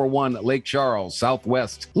 104.1 Lake Charles,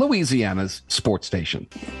 Southwest Louisiana's sports station.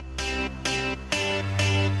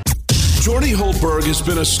 Jordy Hultberg has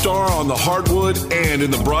been a star on the hardwood and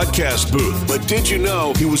in the broadcast booth. But did you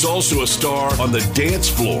know he was also a star on the dance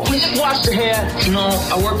floor? We just wash the hair.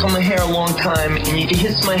 I worked on the hair a long time, and you can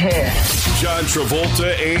hiss my hair. John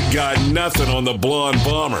Travolta ain't got nothing on the blonde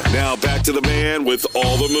bomber. Now back to the man with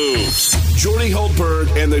all the moves. Jordy Hultberg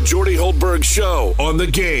and the Jordy Hultberg Show on the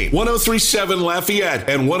Game. 103.7 Lafayette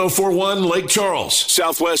and 104.1 Lake Charles,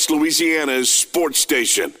 Southwest Louisiana's sports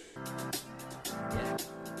station.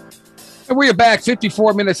 And we are back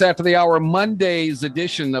 54 minutes after the hour. Monday's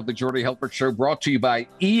edition of the Jordy Hultberg Show brought to you by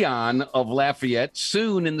Eon of Lafayette.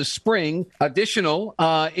 Soon in the spring, additional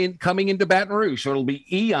coming into Baton Rouge. So it'll be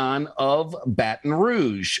Eon of Baton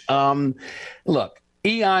Rouge. Look,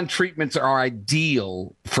 Eon treatments are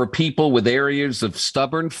ideal for people with areas of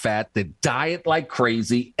stubborn fat that diet like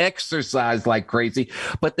crazy, exercise like crazy,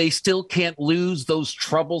 but they still can't lose those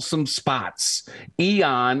troublesome spots.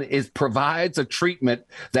 Eon provides a treatment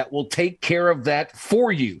that will take care of that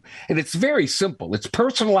for you. And it's very simple. It's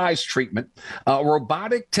personalized treatment,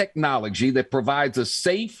 robotic technology that provides a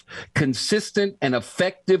safe, consistent, and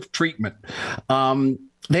effective treatment.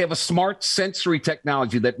 They have a smart sensory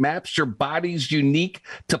technology that maps your body's unique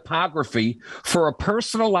topography for a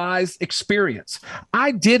personalized experience.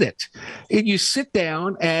 I did it. You sit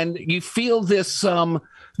down and you feel this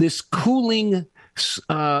this cooling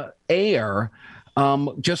air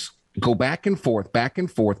just go back and forth, back and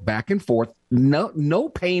forth, back and forth. No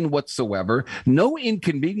pain whatsoever, no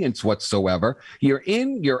inconvenience whatsoever. You're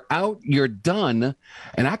in, you're out, you're done.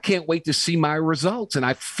 And I can't wait to see my results. And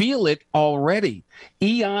I feel it already.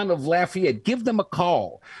 Eon of Lafayette, give them a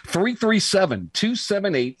call.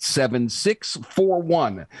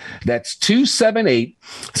 337-278-7641. That's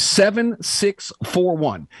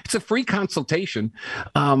 278-7641. It's a free consultation.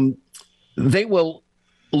 They will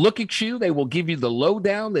look at you. They will give you the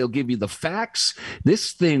lowdown. They'll give you the facts.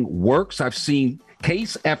 This thing works. I've seen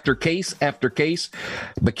case after case after case.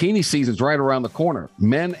 Bikini season's right around the corner.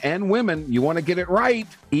 Men and women, you want to get it right.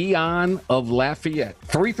 Eon of Lafayette.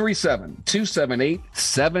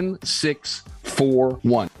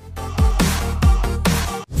 337-278-7641.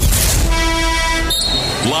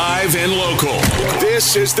 Live and local.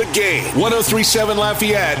 This is The Game. 103.7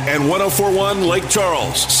 Lafayette and 104.1 Lake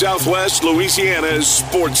Charles, Southwest Louisiana's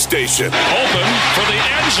sports station. Open for the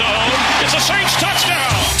end zone. It's a Saints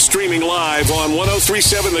touchdown. Streaming live on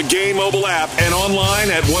 103.7 The Game mobile app and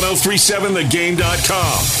online at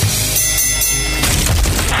 1037thegame.com.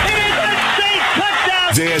 It is a Saints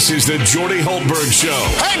touchdown. This is the Jordy Holtberg Show.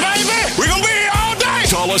 Hey, baby, we're going to be here all day.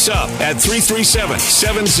 Call us up at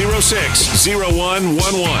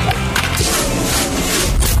 337-706-0111.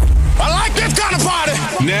 I like this kind of party.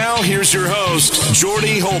 Now, here's your host,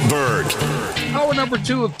 Jordy Holtberg. Hour number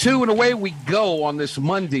 2 of 2, and away we go on this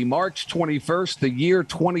Monday, March 21st, the year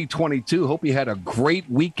 2022. Hope you had a great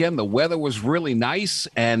weekend. The weather was really nice,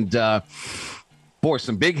 and boy,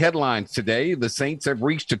 some big headlines today. The Saints have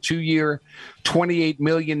reached a 2-year, $28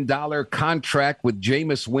 million contract with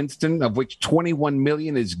Jameis Winston, of which $21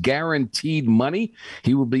 million is guaranteed money.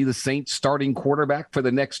 He will be the Saints starting quarterback for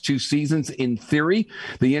the next 2 seasons. In theory,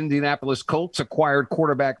 the Indianapolis Colts acquired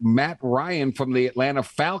quarterback Matt Ryan from the Atlanta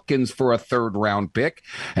Falcons for a 3rd-round pick,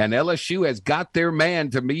 and LSU has got their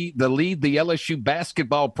man to lead the LSU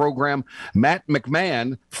basketball program, Matt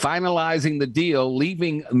McMahon, finalizing the deal,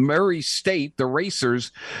 leaving Murray State, the Racers,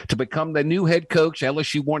 to become the new head coach.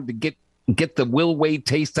 LSU wanted to get the Will Wade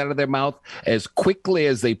taste out of their mouth as quickly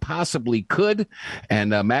as they possibly could. And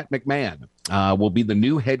Matt McMahon will be the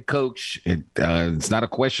new head coach. It's not a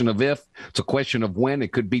question of if, it's a question of when.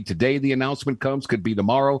 It could be today the announcement comes, could be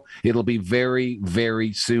tomorrow. It'll be very,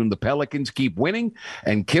 very soon. The Pelicans keep winning,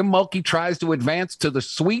 and Kim Mulkey tries to advance to the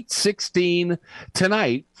Sweet 16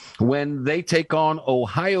 tonight when they take on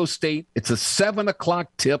Ohio State. It's a 7 o'clock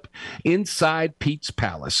tip inside Pete's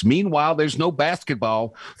Palace. Meanwhile, there's no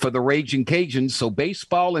basketball for the Raging Cajuns, so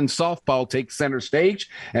baseball and softball take center stage.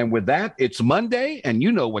 And with that, it's Monday, and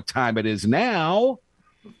you know what time it is now.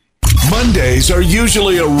 Mondays are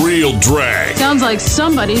usually a real drag. Sounds like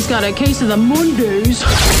somebody's got a case of the Mondays.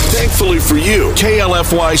 Thankfully for you,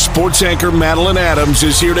 KLFY sports anchor Madeline Adams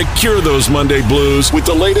is here to cure those Monday blues with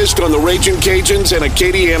the latest on the Raging Cajuns and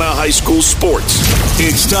Acadiana High School sports.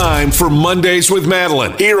 It's time for Mondays with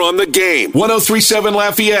Madeline here on The Game. 103.7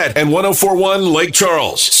 Lafayette and 104.1 Lake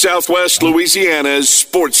Charles, Southwest Louisiana's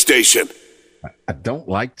sports station. I don't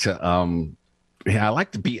like to I like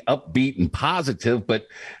to be upbeat and positive, but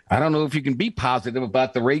I don't know if you can be positive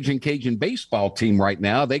about the Raging Cajun baseball team right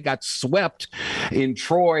now. They got swept in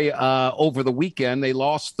Troy over the weekend. They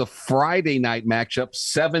lost the Friday night matchup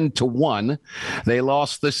 7-1. They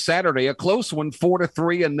lost the Saturday, a close one,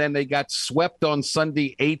 4-3, and then they got swept on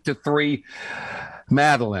Sunday 8-3.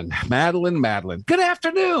 Madeline. Good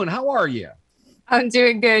afternoon. How are you? I'm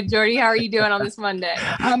doing good, Jordy. How are you doing on this Monday?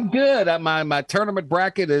 I'm good. My tournament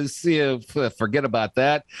bracket is, forget about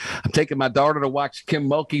that. I'm taking my daughter to watch Kim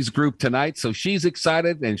Mulkey's group tonight, so she's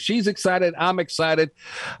excited, and she's excited. I'm excited.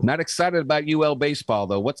 I'm not excited about UL baseball,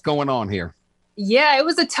 though. What's going on here? Yeah, it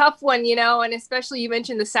was a tough one, and especially you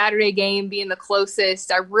mentioned the Saturday game being the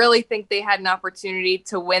closest. I really think they had an opportunity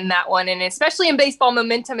to win that one, and especially in baseball,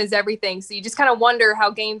 momentum is everything. So you just kind of wonder how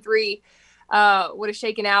Game 3 would have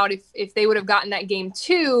shaken out if they would have gotten that Game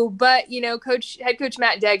 2. But, head coach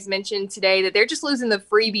Matt Deggs mentioned today that they're just losing the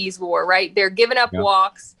freebies war, right? They're giving up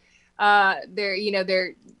walks.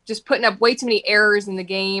 They're just putting up way too many errors in the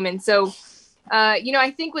game. And so,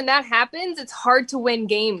 I think when that happens, it's hard to win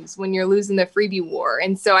games when you're losing the freebie war.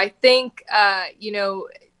 And so I think,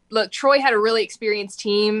 look, Troy had a really experienced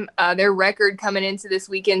team. Their record coming into this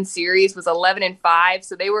weekend series was 11-5.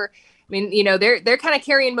 So they were, they're kind of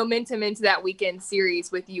carrying momentum into that weekend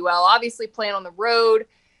series with UL, obviously playing on the road.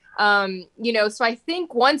 So I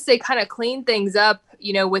think once they kind of clean things up,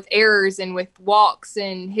 with errors and with walks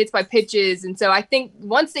and hits by pitches. And so I think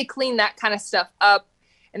once they clean that kind of stuff up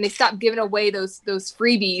and they stop giving away those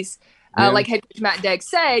freebies, like head coach Matt Degg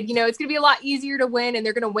said, it's going to be a lot easier to win, and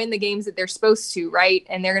they're going to win the games that they're supposed to, right?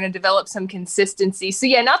 And they're going to develop some consistency. So,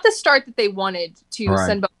 not the start that they wanted to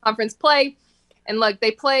Sunbelt Conference play. And, look,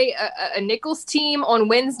 they play a Nichols team on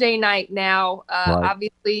Wednesday night now.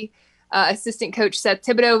 Obviously, assistant coach Seth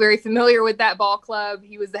Thibodeau, very familiar with that ball club.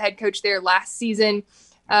 He was the head coach there last season.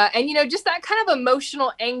 And just that kind of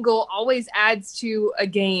emotional angle always adds to a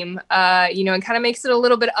game, and kind of makes it a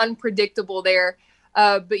little bit unpredictable there.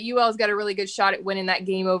 But UL's got a really good shot at winning that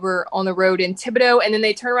game over on the road in Thibodaux. And then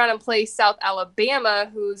they turn around and play South Alabama,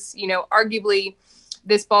 who's, arguably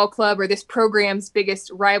this ball club or this program's biggest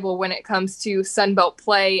rival when it comes to Sunbelt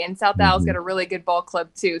play. And South Al's got a really good ball club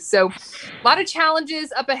too. So a lot of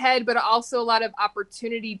challenges up ahead, but also a lot of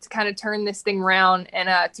opportunity to kind of turn this thing around and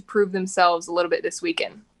to prove themselves a little bit this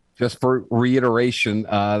weekend. Just for reiteration,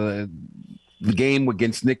 the game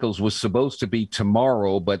against Nichols was supposed to be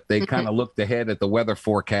tomorrow, but they kind of looked ahead at the weather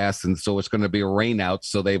forecast, and so it's going to be a rain out.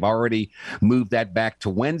 So they've already moved that back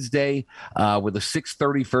to Wednesday with a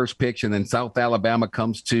 6:30 first pitch, and then South Alabama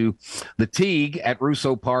comes to the Teague at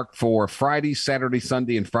Russo Park for Friday, Saturday,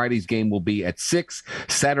 Sunday, and Friday's game will be at 6,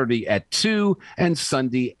 Saturday at 2, and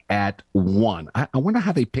Sunday at 1. I wonder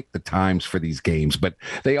how they pick the times for these games, but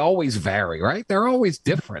they always vary, right? They're always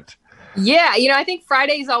different. Yeah, I think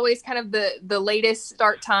Friday is always kind of the latest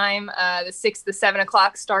start time, the 6, the 7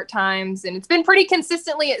 o'clock start times. And it's been pretty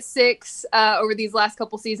consistently at 6 over these last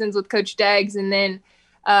couple seasons with Coach Deggs. And then,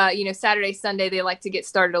 Saturday, Sunday, they like to get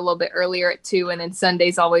started a little bit earlier at 2. And then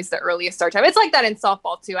Sunday's always the earliest start time. It's like that in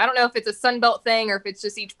softball, too. I don't know if it's a Sunbelt thing or if it's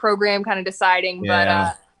just each program kind of deciding.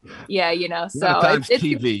 Yeah. But so a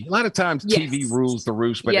lot of times TV rules the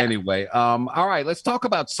roost, but anyway, all right, let's talk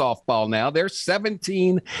about softball now. They're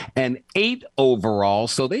 17-8 overall,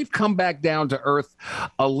 so they've come back down to earth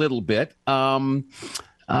a little bit. And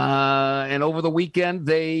over the weekend,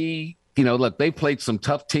 they played some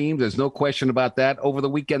tough teams. There's no question about that. Over the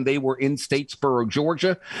weekend, they were in Statesboro,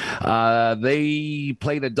 Georgia. They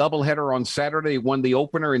played a doubleheader on Saturday, won the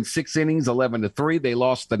opener in 6 innings, 11-3. They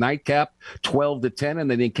lost the nightcap, 12-10,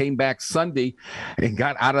 and then they came back Sunday and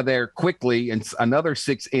got out of there quickly in another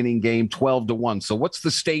 6-inning game, 12-1. So what's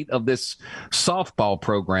the state of this softball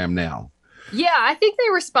program now? Yeah, I think they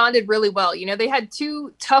responded really well. They had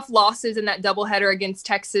 2 tough losses in that doubleheader against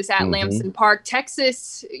Texas at Lamson Park.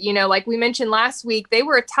 Texas, like we mentioned last week, they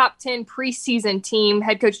were a top 10 preseason team.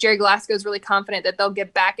 Head coach Jerry Glasgow is really confident that they'll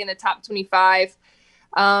get back in the top 25.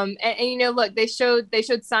 Look, they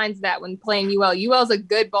showed signs of that when playing UL. UL's a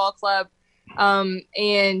good ball club. So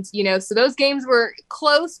those games were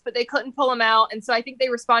close, but they couldn't pull them out. And so I think they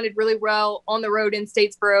responded really well on the road in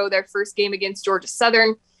Statesboro, their first game against Georgia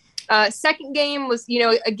Southern. Second game was,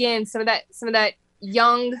 again, some of that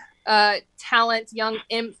young talent, young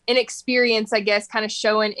inexperience, I guess, kind of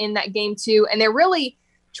showing in that game too. And they're really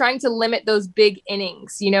trying to limit those big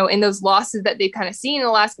innings, in those losses that they've kind of seen in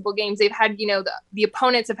the last couple of games. They've had, the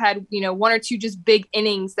opponents have had, 1 or 2 just big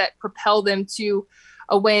innings that propel them to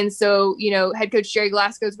a win. So, head coach Jerry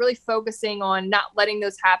Glasgow is really focusing on not letting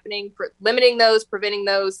those happening, limiting those, preventing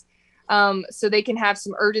those. So they can have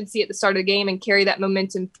some urgency at the start of the game and carry that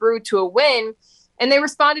momentum through to a win. And they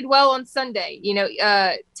responded well on Sunday,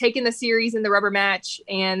 taking the series in the rubber match.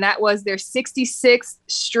 And that was their 66th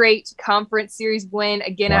straight conference series win.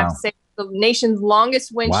 Again, I have to say the nation's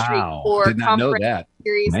longest win streak for conference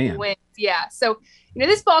series wins. Yeah. So,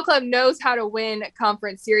 this ball club knows how to win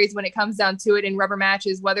conference series when it comes down to it in rubber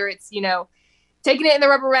matches, whether it's, taking it in the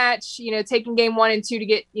rubber match, taking game 1 and 2 to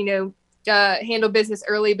get, handle business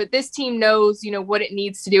early, but this team knows, what it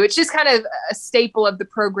needs to do. It's just kind of a staple of the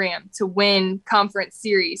program to wwin conference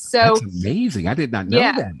series. So that's amazing. I did not know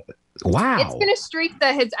that. Wow. It's been a streak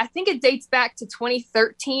that I think it dates back to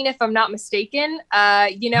 2013, if I'm not mistaken.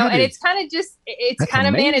 And it's kind of just, it's kind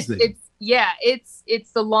of, man,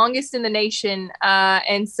 it's the longest in the nation.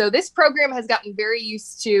 And so this program has gotten very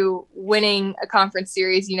used to winning a conference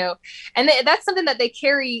series, and that's something that they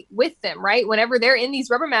carry with them, right? Whenever they're in these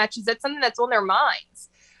rubber matches, that's something that's on their minds.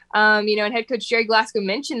 And head coach Jerry Glasgow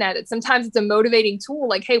mentioned that sometimes it's a motivating tool.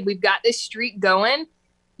 Like, hey, we've got this streak going.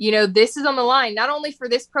 This is on the line, not only for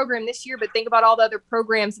this program this year, but think about all the other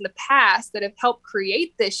programs in the past that have helped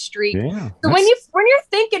create this streak. Yeah, so when you're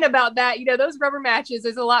thinking about that, those rubber matches,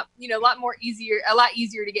 there's a lot easier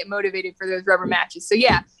to get motivated for those rubber matches. So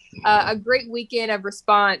a great weekend of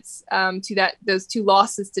response to those 2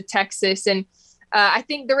 losses to Texas. And I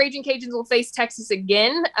think the Raging Cajuns will face Texas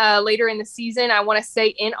again later in the season. I want to say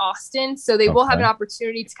in Austin. So they will have an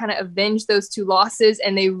opportunity to kind of avenge those 2 losses,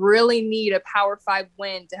 and they really need a Power 5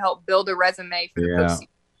 win to help build a resume for the postseason.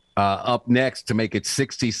 Up next, to make it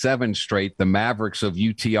 67 straight, the Mavericks of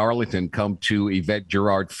UT Arlington come to Yvette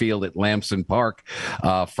Gerard Field at Lamson Park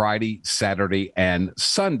Friday, Saturday, and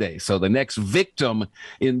Sunday. So the next victim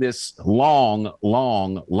in this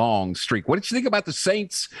long streak. What did you think about the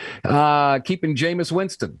Saints keeping Jameis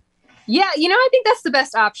Winston? Yeah, I think that's the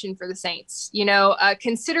best option for the Saints.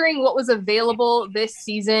 Considering what was available this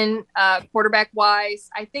season, quarterback-wise,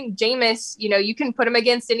 I think Jameis, you can put him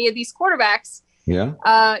against any of these quarterbacks. Yeah.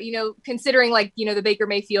 Considering the Baker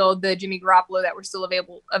Mayfield, the Jimmy Garoppolo that were still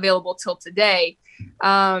available till today.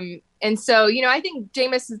 And so, I think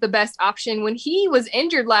Jameis is the best option. When he was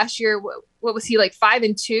injured last year, what was he, like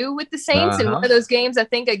 5-2 with the Saints? And one of those games, I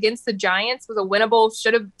think against the Giants, was a winnable,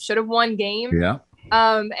 should have won game. Yeah.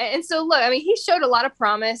 And so look, he showed a lot of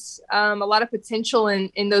promise, a lot of potential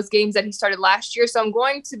in those games that he started last year. So I'm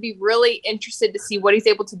going to be really interested to see what he's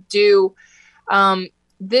able to do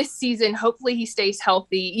this season. Hopefully he stays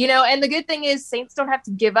healthy, and the good thing is Saints don't have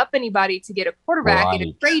to give up anybody to get a quarterback in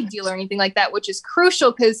a trade deal or anything like that, which is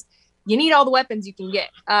crucial because you need all the weapons you can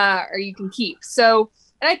get or you can keep. So,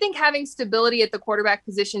 and I think having stability at the quarterback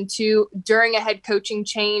position too during a head coaching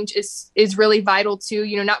change is really vital too.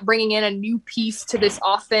 Not bringing in a new piece to this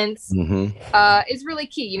offense is really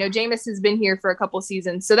key. Jameis has been here for a couple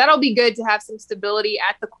seasons, so that'll be good to have some stability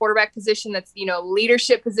at the quarterback position. That's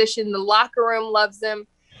leadership position. The locker room loves them.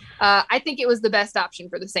 I think it was the best option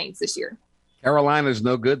for the Saints this year. Carolina's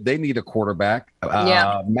no good. They need a quarterback.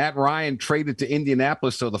 Matt Ryan traded to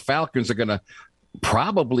Indianapolis, so the Falcons are going to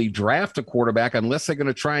probably draft a quarterback unless they're going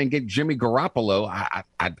to try and get Jimmy Garoppolo.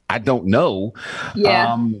 I don't know.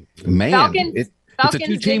 Yeah, it's a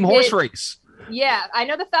 2-team horse race. Yeah, I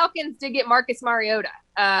know the Falcons did get Marcus Mariota,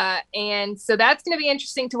 and so that's going to be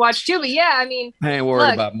interesting to watch too. But yeah, I ain't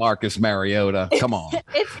worried about Marcus Mariota. Come on.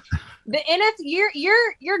 It's the NFC.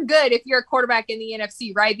 You're good if you're a quarterback in the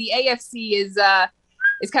NFC, right? The AFC is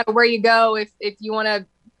kind of where you go if you want to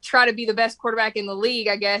try to be the best quarterback in the league,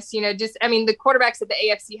 I guess. The quarterbacks that the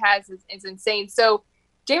AFC has is insane. So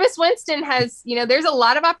Jameis Winston has, there's a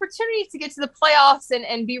lot of opportunities to get to the playoffs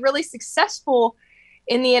and be really successful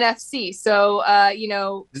in the NFC. So,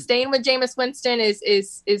 staying with Jameis Winston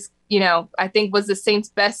is I think was the Saints'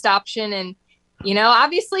 best option. And,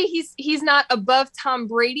 obviously he's not above Tom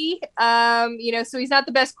Brady, so he's not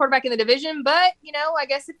the best quarterback in the division, but, I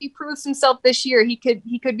guess if he proves himself this year, he could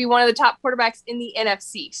be one of the top quarterbacks in the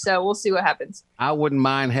NFC. So we'll see what happens. I wouldn't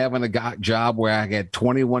mind having a job where I get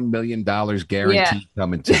 $21 million guaranteed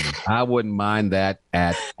coming to me. I wouldn't mind that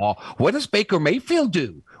at all. What does Baker Mayfield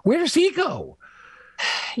do? Where does he go?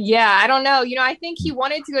 Yeah, I don't know. I think he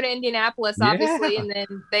wanted to go to Indianapolis, obviously, and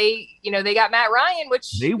then they got Matt Ryan,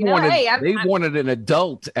 which they wanted an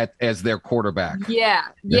adult as their quarterback. Yeah,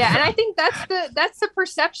 and I think that's the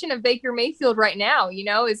perception of Baker Mayfield right now.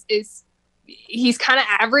 Is he's kind of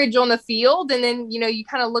average on the field, and then you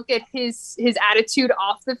kind of look at his attitude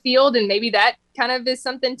off the field, and maybe that kind of is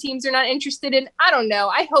something teams are not interested in. I don't know.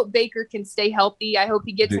 I hope Baker can stay healthy. I hope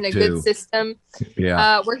he gets in a good system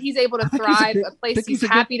where he's able to thrive, a place he's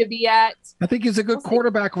happy to be at. I think he's a good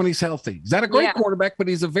quarterback when he's healthy. He's not a great quarterback, but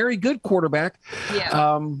he's a very good quarterback.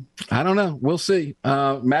 Yeah. I don't know. We'll see.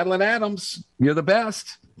 Madeline Adams, you're the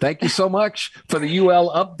best. Thank you so much for the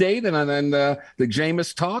UL update and the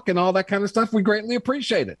Jameis talk and all that kind of stuff. We greatly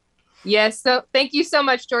appreciate it. Yes. So thank you so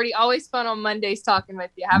much, Jordy. Always fun on Mondays talking with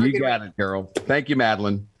you. Have a good week. You got it, girl. Thank you,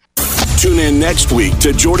 Madeline. Tune in next week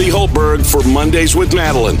to Jordy Holtberg for Mondays with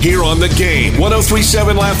Madeline here on The Game.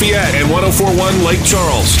 103.7 Lafayette and 104.1 Lake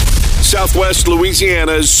Charles. Southwest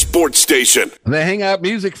Louisiana's sports station. The Hangout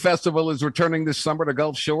Music Festival is returning this summer to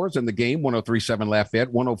Gulf Shores, and The Game, 103.7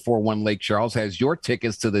 Lafayette, 104.1 Lake Charles, has your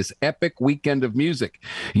tickets to this epic weekend of music.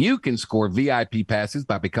 You can score VIP passes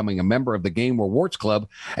by becoming a member of The Game Rewards Club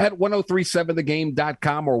at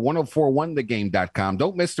 1037thegame.com or 1041thegame.com.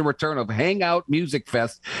 Don't miss the return of Hangout Music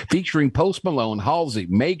Fest featuring Post Malone, Halsey,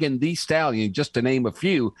 Megan Thee Stallion, just to name a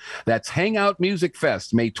few. That's Hangout Music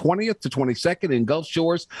Fest, May 20th to 22nd in Gulf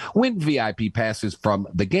Shores. Win VIP passes from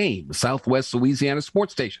The Game, Southwest Louisiana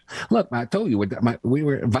sports station. Look, I told you, we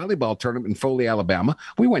were at a volleyball tournament in Foley, Alabama.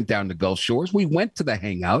 We went down to Gulf Shores. We went to the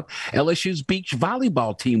Hangout. LSU's beach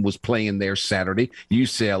volleyball team was playing there Saturday.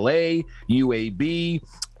 UCLA, UAB,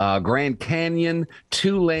 Grand Canyon,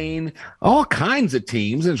 Tulane, all kinds of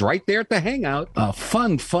teams. It's right there at the Hangout.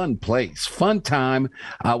 Fun place. Fun time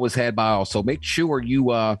was had by all. So make sure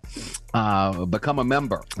you become a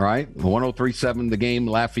member, right? 1037 The Game,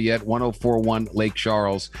 Lafayette, 1041 Lake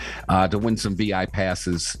Charles to win some VI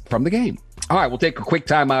passes from the game. All right, we'll take a quick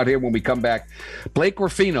time out here. When we come back, Blake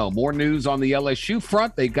Ruffino, more news on the LSU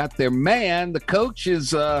front. They got their man. The coach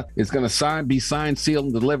is going to be signed, sealed,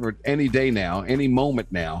 and delivered any day now, any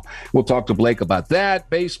moment now. We'll talk to Blake about that,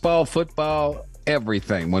 baseball, football,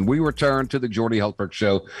 everything when we return to the Jordy Hultberg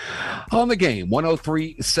Show on the Game.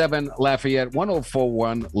 1037 Lafayette,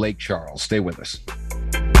 1041 Lake Charles. Stay with us.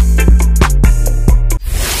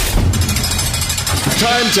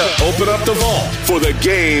 Time to open up the vault for the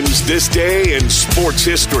games this day in sports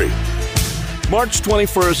history. March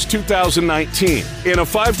 21st, 2019. In a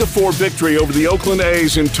 5-4 victory over the Oakland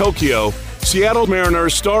A's in Tokyo, Seattle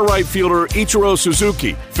Mariners star right fielder Ichiro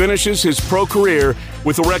Suzuki finishes his pro career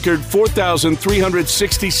with a record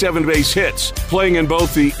 4,367 base hits, playing in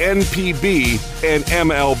both the NPB and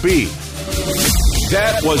MLB.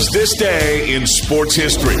 That was this day in sports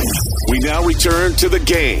history. We now return to the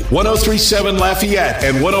Game. 1037 Lafayette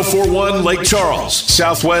and 1041 Lake Charles,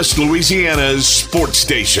 Southwest Louisiana's sports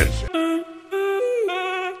station.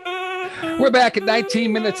 We're back at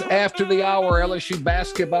 19 minutes after the hour. LSU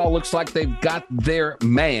basketball looks like they've got their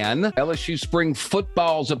man. LSU spring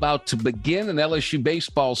football's about to begin, and LSU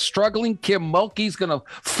baseball struggling. Kim Mulkey's going to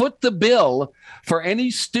foot the bill for any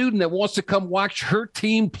student that wants to come watch her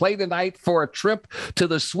team play tonight for a trip to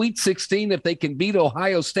the Sweet 16 if they can beat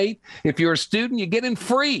Ohio State. If you're a student, you get in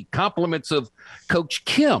free. Compliments of Coach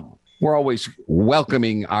Kim. We're always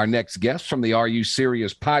welcoming our next guest from the Are You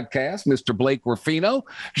Serious podcast, Mr. Blake Ruffino,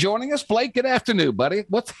 joining us. Blake, good afternoon, buddy.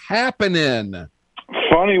 What's happening?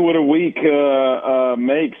 Funny what a week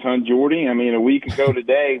makes, huh, Jordy? I mean, a week ago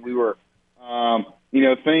today, we were,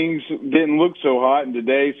 things didn't look so hot, and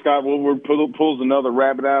today Scott Woodward pulls another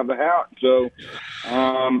rabbit out of the hat. So,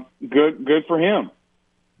 good for him.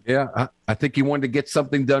 Yeah, I think he wanted to get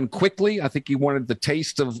something done quickly. I think he wanted the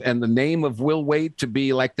taste of and the name of Will Wade to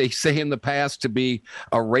be, like they say in the past, to be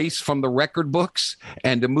erased from the record books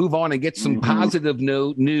and to move on and get some positive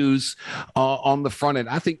news on the front end.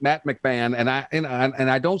 I think Matt McMahon, and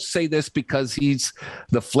I don't say this because he's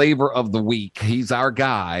the flavor of the week. He's our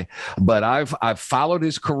guy, but I've followed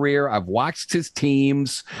his career. I've watched his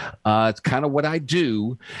teams. It's kind of what I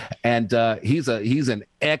do, and he's an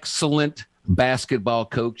excellent basketball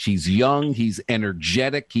coach. He's young, he's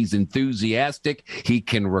energetic, he's enthusiastic, he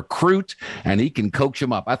can recruit, and he can coach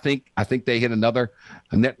them up. I think they hit another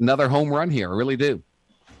home run here. I really do.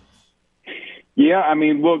 Yeah, I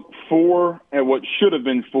mean, look, 4 at what should have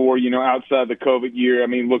been 4, outside the COVID year. I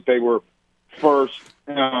mean, look, they were first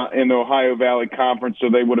in the Ohio Valley Conference, so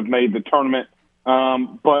they would have made the tournament.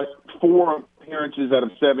 But 4 appearances out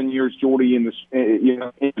of 7 years, Jordy, in the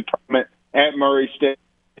tournament at Murray State.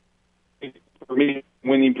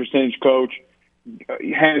 Winning percentage coach,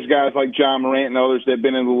 has guys like John Morant and others that have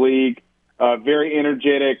been in the league. Very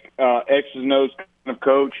energetic, X's and O's kind of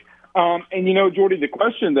coach. And Jordy, the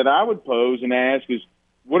question that I would pose and ask is,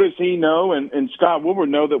 what does he know and Scott Woodward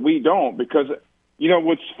know that we don't? Because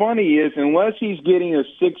what's funny is, unless he's getting a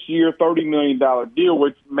 6-year, $30 million deal,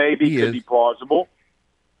 which maybe could be plausible,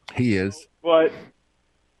 he is. But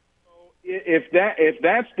if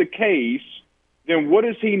that's the case, then what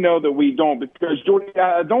does he know that we don't? Because, Jordy,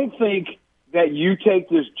 I don't think that you take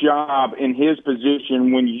this job in his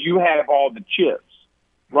position when you have all the chips,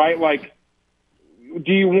 right? Like,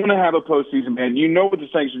 do you want to have a postseason ban? You know what the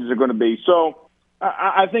sanctions are going to be. So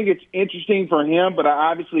I think it's interesting for him, but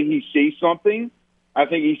obviously he sees something. I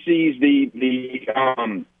think he sees the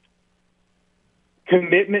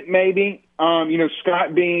commitment maybe.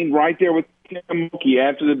 Scott being right there with Kim Mulkey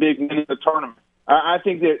after the big win in the tournament. I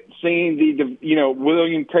think that seeing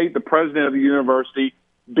William Tate, the president of the university,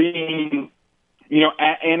 being,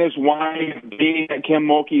 and his wife being at Kim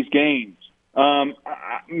Mulkey's games,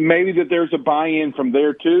 maybe that there's a buy-in from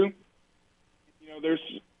there too. There's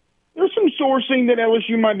some sourcing that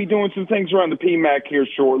LSU might be doing some things around the PMAC here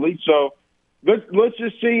shortly. So let's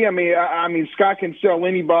just see. I mean, Scott can sell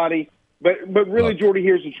anybody, but really, Jordy,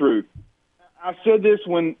 here's the truth. I said this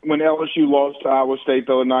when LSU lost to Iowa State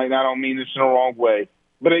the other night, and I don't mean this in the wrong way,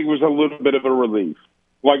 but it was a little bit of a relief.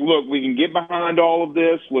 Like, look, we can get behind all of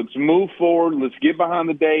this. Let's move forward. Let's get behind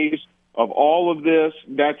the days of all of this.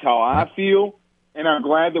 That's how I feel, and I'm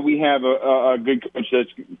glad that we have a good coach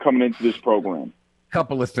that's coming into this program.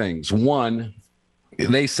 Couple of things. One,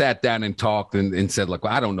 They sat down and talked and said, look,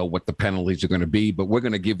 I don't know what the penalties are going to be, but we're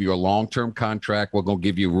going to give you a long-term contract. We're going to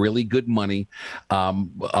give you really good money,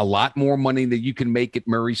 a lot more money than you can make at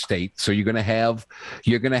Murray State. So you're going to have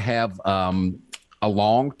a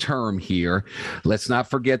long term here. Let's not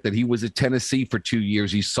forget that he was at Tennessee for 2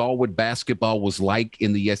 years. He saw what basketball was like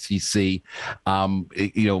in the SEC.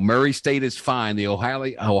 Murray State is fine. The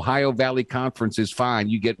Ohio Valley Conference is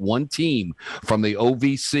fine. You get one team from the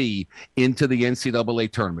OVC into the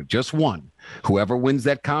NCAA tournament, just one. Whoever wins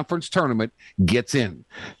that conference tournament gets in.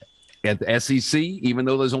 At the SEC, even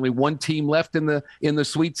though there's only one team left in the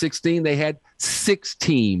Sweet 16, they had 6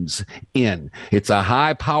 teams in. It's a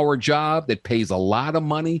high-power job that pays a lot of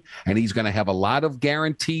money, and he's going to have a lot of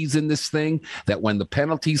guarantees in this thing that when the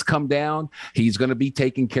penalties come down, he's going to be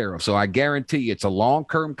taken care of. So I guarantee it's a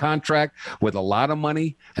long-term contract with a lot of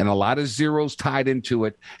money and a lot of zeros tied into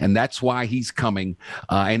it, and that's why he's coming.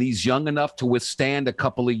 And he's young enough to withstand a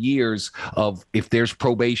couple of years of if there's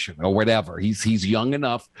probation or whatever. He's young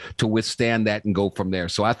enough to withstand that and go from there.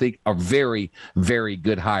 So I think a very, very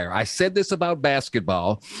good hire. I said this about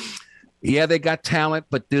basketball. Yeah, they got talent,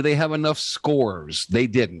 but do they have enough scorers? They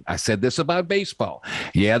didn't. I said this about baseball.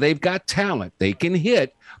 Yeah, they've got talent. They can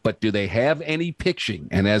hit, but do they have any pitching?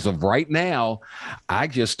 And as of right now, I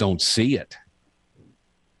just don't see it.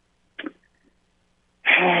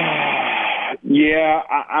 Yeah,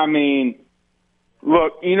 I mean,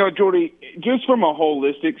 look, Jordy, just from a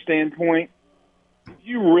holistic standpoint, if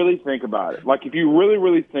you really think about it, like if you really,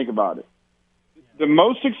 really think about it, the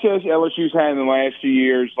most success LSU's had in the last few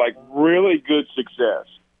years, like really good success,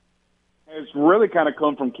 has really kind of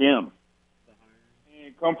come from Kim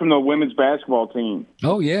and come from the women's basketball team.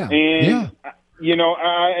 Oh, yeah. And,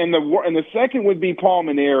 and the second would be Paul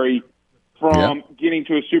Maneri from getting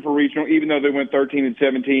to a super regional, even though they went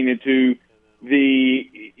 13-17 into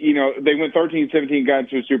they went 13-17, got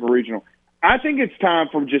into a super regional. I think it's time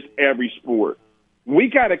for just every sport. We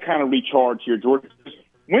got to kind of recharge here, Jordan.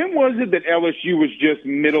 When was it that LSU was just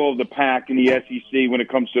middle of the pack in the SEC when it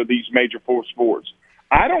comes to these major 4 sports?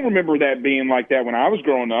 I don't remember that being like that when I was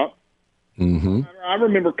growing up. Mm-hmm. I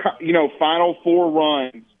remember, Final Four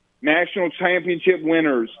runs, national championship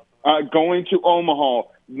winners, going to Omaha,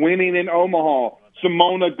 winning in Omaha,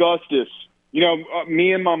 Simone Augustus.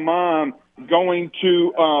 Me and my mom going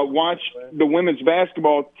to watch the women's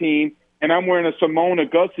basketball team, and I'm wearing a Simone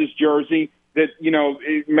Augustus jersey that,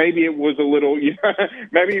 maybe it was a little,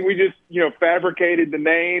 maybe we just, fabricated the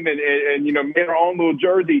name and made our own little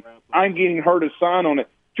jersey. I'm getting her to sign on it.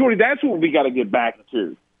 Jordy, that's what we got to get back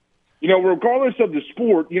to. Regardless of the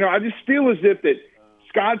sport, I just feel as if that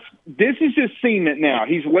this is just cement now.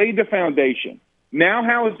 He's laid the foundation. Now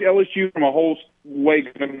how is LSU from a whole way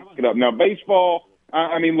going to knock it up? Now, baseball,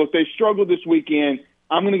 look, they struggled this weekend.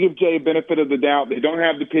 I'm going to give Jay a benefit of the doubt. They don't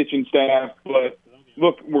have the pitching staff, but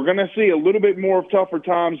look, we're going to see a little bit more of tougher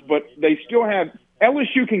times, but they still have –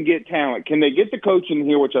 LSU can get talent. Can they get the coaching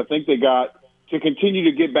here, which I think they got, to continue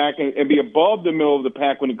to get back and be above the middle of the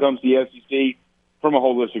pack when it comes to the SEC from a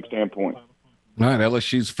holistic standpoint? All right,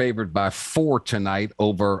 LSU's favored by 4 tonight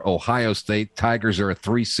over Ohio State. Tigers are a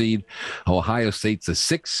 3 seed. Ohio State's a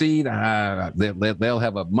 6 seed. They'll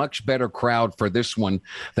have a much better crowd for this one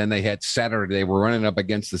than they had Saturday. They were running up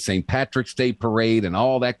against the St. Patrick's Day parade and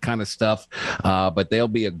all that kind of stuff. But they'll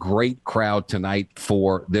be a great crowd tonight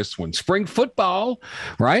for this one. Spring football,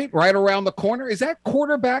 right around the corner. Is that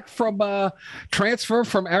quarterback from transfer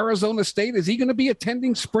from Arizona State? Is he going to be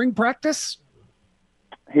attending spring practice?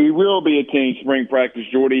 He will be attending spring practice,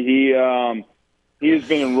 Jordy. He has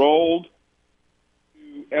been enrolled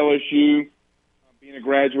to LSU, being a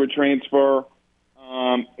graduate transfer.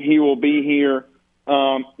 He will be here.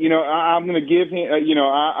 I'm going to give him,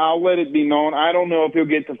 I'll let it be known. I don't know if he'll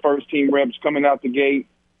get the first-team reps coming out the gate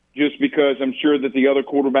just because I'm sure that the other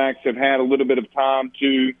quarterbacks have had a little bit of time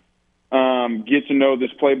to get to know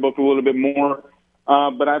this playbook a little bit more.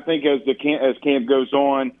 But I think as camp goes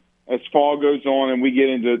on, as fall goes on and we get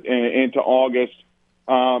into August,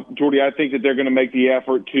 Jordy, I think that they're going to make the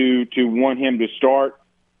effort to want him to start.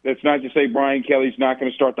 That's not to say Brian Kelly's not going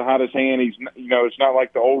to start the hottest hand. It's not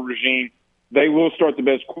like the old regime. They will start the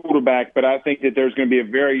best quarterback, but I think that there's going to be a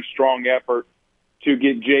very strong effort to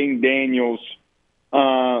get Jaden Daniels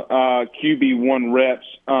QB1 reps.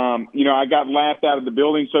 I got laughed out of the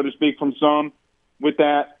building, so to speak, from some with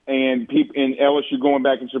that, and people in LSU going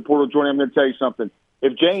back and supporting Jordan. I'm going to tell you something.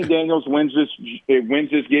 If Jane Daniels wins this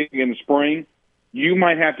game in the spring, you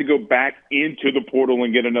might have to go back into the portal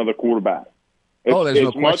and get another quarterback. There's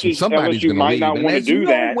no question. Somebody's going to leave. Not want to do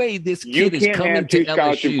that. Way this kid is coming to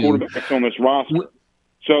LSU. Quarterbacks on this roster.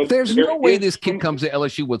 So there's no way this kid comes to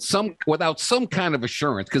LSU without some kind of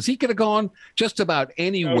assurance, because he could have gone just about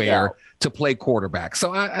anywhere to play quarterback.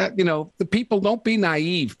 So the people, don't be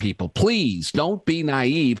naive. People, please don't be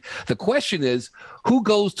naive. The question is, who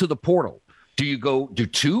goes to the portal? Do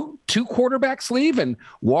two quarterbacks leave and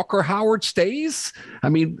Walker Howard stays? I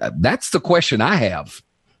mean, that's the question I have.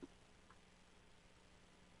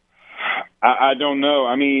 I don't know.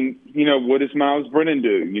 I mean, what does Miles Brennan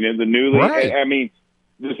do? The newly. Right. I mean,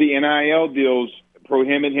 does the NIL deals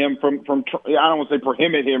prohibit him from? I don't want to say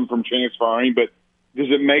prohibit him from transferring, but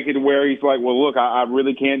does it make it where he's like, well, look, I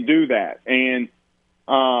really can't do that? And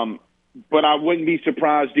but I wouldn't be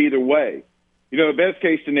surprised either way. The best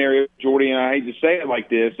case scenario, Jordy, and I hate to say it like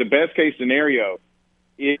this, the best case scenario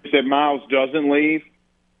is that Miles doesn't leave,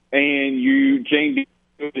 and James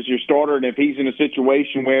is your starter, and if he's in a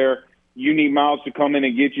situation where you need Miles to come in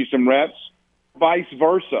and get you some reps, vice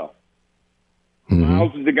versa. Mm-hmm.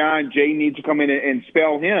 Miles is the guy, and Jay needs to come in and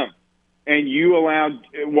spell him, and you allowed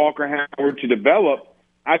Walker Howard to develop.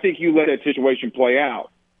 I think you let that situation play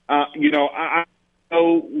out. I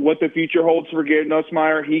know what the future holds for Garrett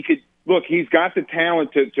Nussmeier. He's got the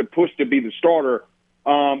talent to push to be the starter.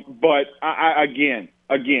 But again,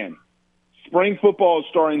 spring football is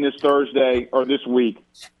starting this Thursday or this week.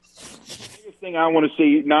 The biggest thing I want to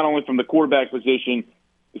see, not only from the quarterback position,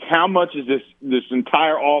 is how much has this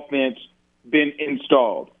entire offense been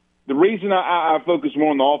installed. The reason I focus more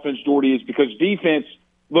on the offense, Jordy, is because defense,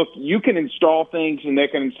 look, you can install things and they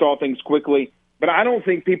can install things quickly, but I don't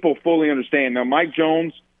think people fully understand. Now, Mike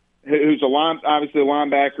Jones, who's obviously a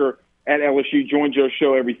linebacker at LSU, joins our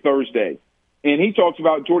show every Thursday. And he talks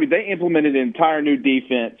about, Jordy, they implemented an entire new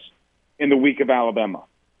defense in the week of Alabama.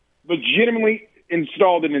 Legitimately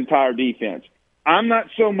installed an entire defense. I'm not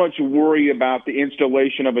so much worried about the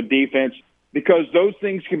installation of a defense because those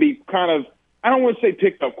things can be kind of, I don't want to say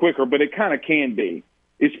picked up quicker, but it kind of can be,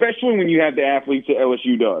 especially when you have the athletes that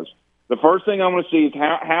LSU does. The first thing I want to see is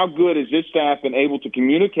how good is this staff been able to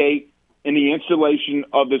communicate in the installation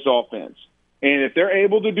of this offense. And if they're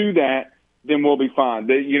able to do that, then we'll be fine.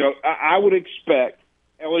 I would expect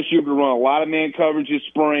LSU to run a lot of man coverage this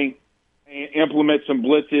spring and implement some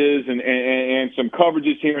blitzes and some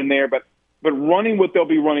coverages here and there. But running what they'll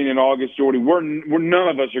be running in August, Jordy, we're none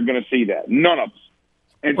of us are going to see that. None of us.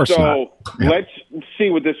 And so let's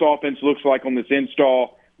see what this offense looks like on this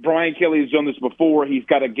install. Brian Kelly has done this before. He's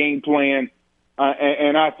got a game plan.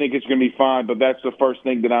 And I think it's going to be fine, but that's the first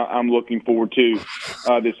thing that I'm looking forward to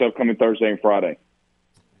this upcoming Thursday and Friday.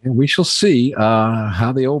 And we shall see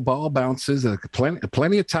how the old ball bounces.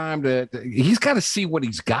 Plenty of time he's got to see what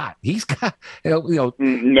he's got. He's got, no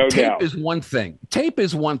tape doubt. is one thing. Tape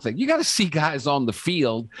is one thing. You got to see guys on the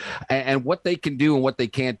field and what they can do and what they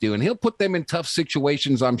can't do. And he'll put them in tough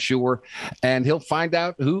situations, I'm sure, and he'll find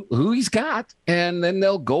out who he's got, and then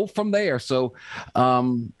they'll go from there. So,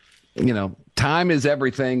 time is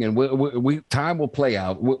everything, and time will play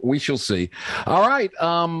out. We shall see. All right.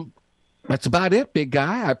 That's about it, big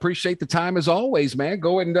guy. I appreciate the time as always, man.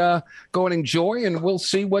 Go and enjoy, and we'll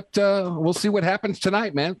see what happens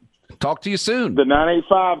tonight, man. Talk to you soon. The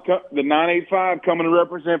 985 coming to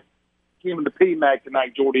represent Kim and the PMAC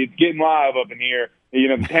tonight, Jordy. It's getting live up in here.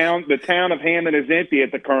 The town of Hammond is empty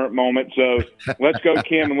at the current moment, so let's go,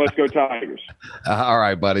 Kim, and let's go Tigers. All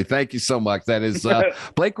right, buddy. Thank you so much. That is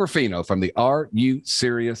Blake Ruffino from the Are You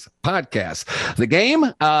Serious podcast. The Game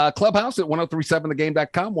Clubhouse at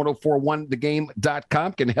 1037thegame.com,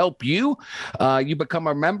 1041thegame.com can help you. You become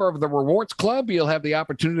a member of the Rewards Club. You'll have the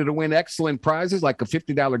opportunity to win excellent prizes like a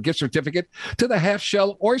 $50 gift certificate to the Half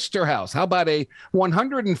Shell Oyster House. How about a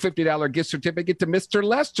 $150 gift certificate to Mr.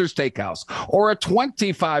 Lester's Steakhouse, or a $25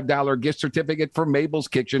 gift certificate for Mabel's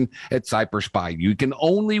Kitchen at Cypress Pie? You can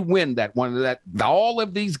only win all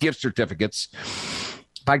of these gift certificates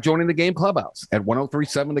by joining the Game Clubhouse at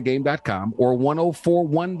 1037thegame.com or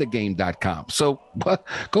 1041thegame.com. So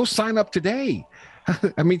go sign up today.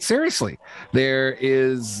 I mean, seriously, there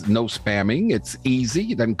is no spamming. It's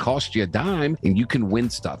easy. It doesn't cost you a dime, and you can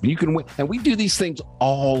win stuff. You can win. And we do these things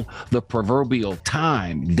all the proverbial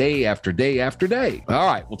time, day after day after day. All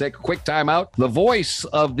right, we'll take a quick time out. The voice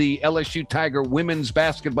of the LSU Tiger women's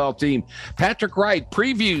basketball team, Patrick Wright,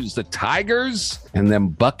 previews the Tigers and them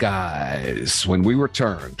Buckeyes when we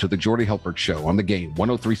return to the Jordy Hultberg Show on the Game.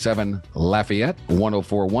 1037 Lafayette,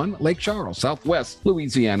 1041 Lake Charles, Southwest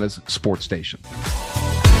Louisiana's sports station.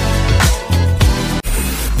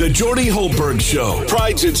 The Jordy Hultberg Show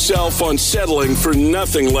prides itself on settling for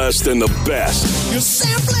nothing less than the best. You're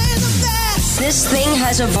simply the best. This thing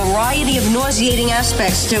has a variety of nauseating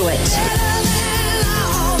aspects to it.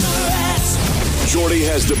 Jordy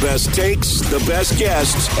has the best takes, the best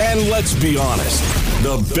guests, and let's be honest,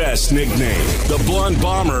 the best nickname. The Blonde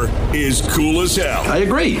Bomber is cool as hell. I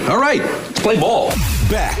agree. All right, let's play ball.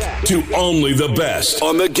 Back to only the best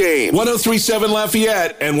on the game. 103.7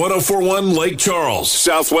 Lafayette and 104.1 Lake Charles,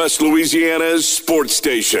 Southwest Louisiana's sports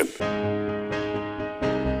station.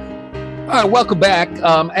 All right, welcome back.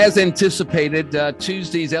 As anticipated,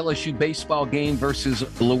 Tuesday's LSU baseball game versus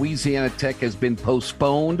Louisiana Tech has been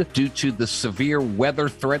postponed due to the severe weather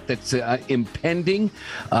threat that's impending.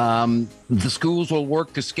 The schools will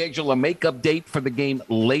work to schedule a makeup date for the game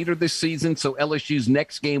later this season. So LSU's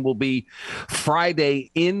next game will be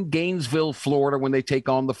Friday in Gainesville, Florida, when they take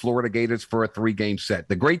on the Florida Gators for a 3-game set.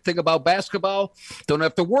 The great thing about basketball, don't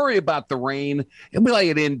have to worry about the rain. And we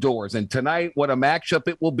play it indoors. And tonight, what a matchup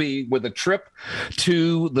it will be with a trip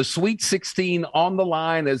to the Sweet 16 on the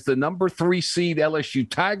line as the number 3 seed LSU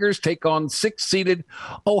Tigers take on 6-seeded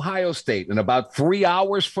Ohio State. In about 3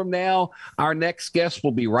 hours from now, our next guest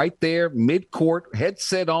will be right there, mid-court,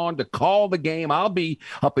 headset on to call the game. I'll be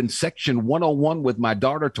up in section 101 with my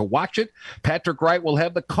daughter to watch it. Patrick Wright will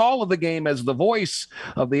have the call of the game as the voice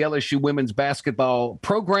of the LSU women's basketball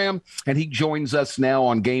program, and he joins us now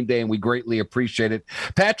on game day, and we greatly appreciate it.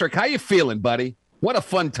 Patrick, how you feeling, buddy? What a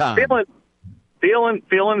fun time.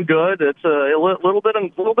 Feeling good. It's a little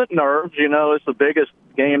bit nerves. You know, it's the biggest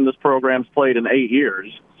game this program's played in 8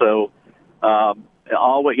 years. So,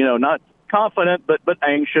 always, not confident, but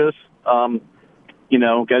anxious.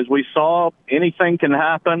 As we saw, anything can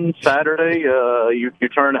happen Saturday. You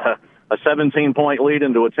turn a 17-point lead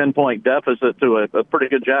into a 10-point deficit to a pretty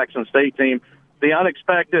good Jackson State team. The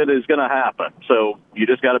unexpected is going to happen. So you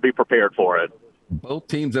just got to be prepared for it. Both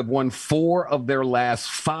teams have won 4 of their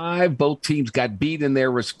last 5. Both teams got beat in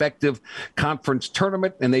their respective conference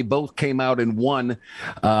tournament, and they both came out and won.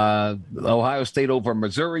 Ohio State over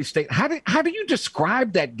Missouri State. How do you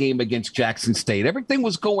describe that game against Jackson State? Everything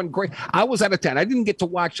was going great. I was out of town. I didn't get to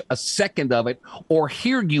watch a second of it or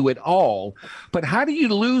hear you at all. But how do you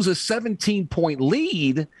lose a 17-point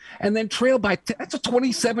lead and then trail by 10? That's a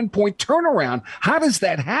 27-point turnaround. How does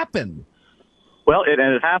that happen? Well, it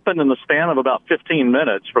happened in the span of about 15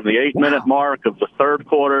 minutes, from the 8-minute mark of the third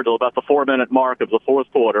quarter to about the 4-minute mark of the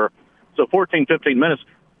fourth quarter. So 14, 15 minutes.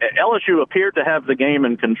 LSU appeared to have the game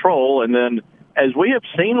in control, and then, as we have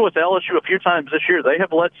seen with LSU a few times this year, they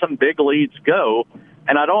have let some big leads go,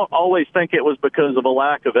 and I don't always think it was because of a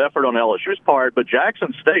lack of effort on LSU's part, but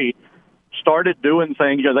Jackson State started doing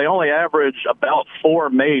things. They only averaged about 4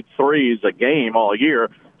 made threes a game all year.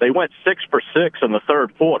 They went 6 for 6 in the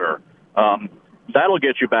third quarter. That'll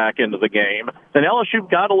get you back into the game. Then LSU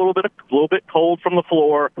got a little bit cold from the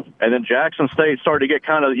floor, and then Jackson State started to get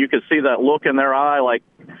you could see that look in their eye, like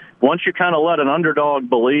once you kind of let an underdog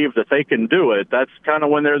believe that they can do it, that's kind of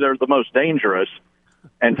when they're the most dangerous.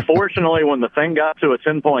 And fortunately, when the thing got to a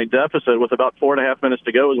 10-point deficit with about 4.5 minutes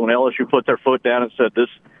to go is when LSU put their foot down and said,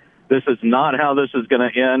 this is not how this is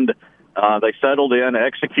going to end. They settled in,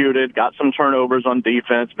 executed, got some turnovers on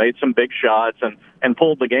defense, made some big shots, and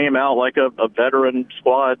pulled the game out like a veteran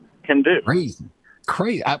squad can do.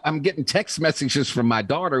 Crazy. I'm getting text messages from my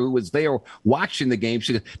daughter who was there watching the game.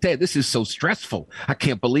 She goes, Dad, this is so stressful. I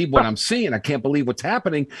can't believe what I'm seeing. I can't believe what's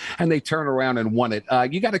happening. And they turn around and won it.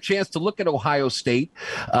 You got a chance to look at Ohio State.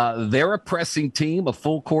 They're a pressing team, a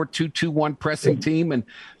full court 2-2-1 pressing team. And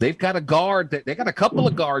they've got a guard they got a couple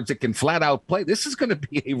of guards that can flat out play. This is going to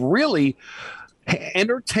be a really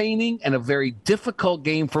entertaining and a very difficult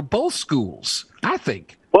game for both schools, I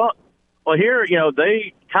think. Well, here,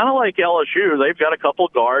 they kind of like LSU. They've got a couple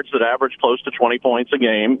of guards that average close to 20 points a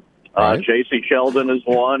game. Right. J.C. Sheldon is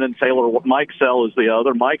one, and Mike Sell is the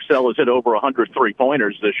other. Mike Sell has hit over 100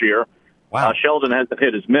 3-pointers this year. Wow. Sheldon hasn't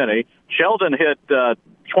hit as many. Sheldon hit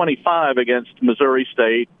 25 against Missouri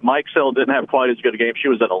State. Mike Sell didn't have quite as good a game. She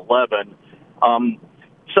was at 11.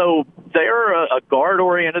 So they're a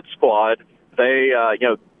guard-oriented squad.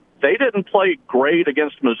 They didn't play great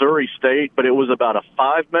against Missouri State, but it was about a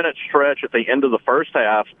 5-minute stretch at the end of the first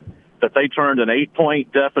half that they turned an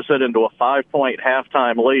 8-point deficit into a 5-point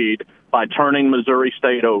halftime lead by turning Missouri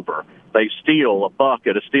State over. They steal a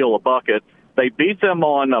bucket. They beat them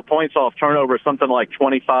on points off turnover, something like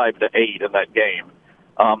 25-8 in that game.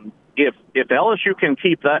 If LSU can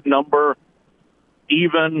keep that number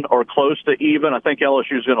even or close to even, I think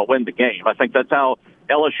LSU is going to win the game. I think that's how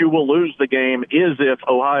LSU will lose the game, is if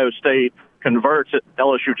Ohio State converts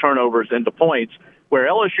LSU turnovers into points. Where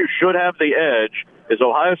LSU should have the edge is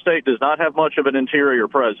Ohio State does not have much of an interior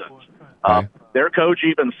presence. Their coach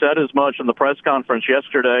even said as much in the press conference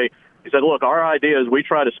yesterday. He said, look, our idea is we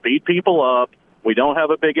try to speed people up, We don't have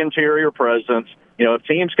a big interior presence. You know, if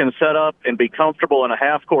teams can set up and be comfortable in a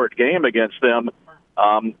half-court game against them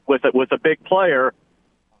with a big player,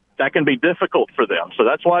 that can be difficult for them. So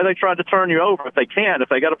that's why they tried to turn you over. If they can, if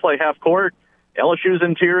they got to play half-court, LSU's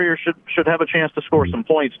interior should have a chance to score some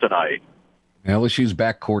points tonight. LSU's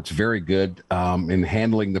backcourt's very good in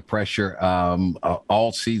handling the pressure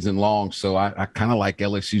all season long. So I kind of like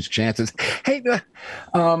LSU's chances. Hey,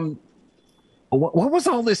 what was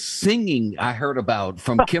all this singing I heard about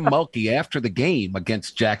from Kim Mulkey after the game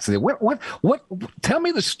against Jackson? What? Tell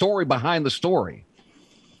me the story behind the story.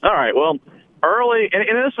 All right. Well, early, and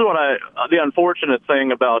this is what the unfortunate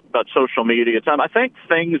thing about social media. I think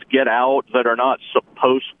things get out that are not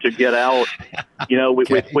supposed to get out. You know, we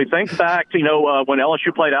think back to, when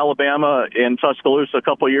LSU played Alabama in Tuscaloosa a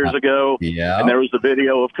couple of years ago, and there was the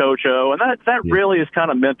video of Coach O, and that really is kind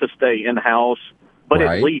of meant to stay in-house, but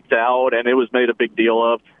it leaked out, and it was made a big deal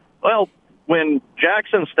of. Well, when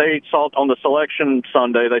Jackson State saw on the selection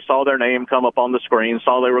Sunday, they saw their name come up on the screen,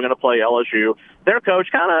 saw they were going to play LSU. Their coach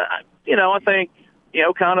kind of, I think,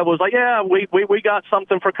 kind of was like, yeah, we got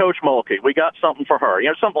something for Coach Mulkey. We got something for her,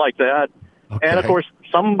 something like that. Okay. And, of course,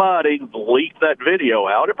 somebody leaked that video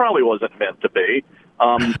out. It probably wasn't meant to be.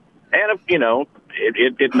 And,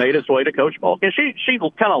 it made its way to Coach Mulkey. And she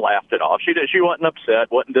kind of laughed it off. She wasn't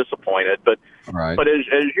upset, wasn't disappointed. But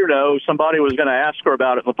as you know, somebody was going to ask her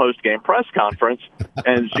about it in the post-game press conference.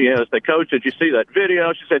 And she said, Coach, did you see that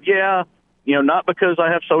video? She said, yeah, not because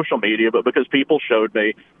I have social media, but because people showed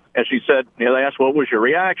me. And she said, they asked, what was your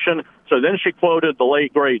reaction? So then she quoted the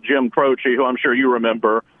late, great Jim Croce, who I'm sure you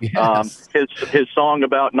remember, his song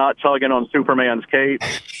about not tugging on Superman's cape.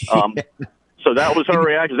 So that was her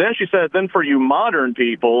reaction. Then she said, then for you modern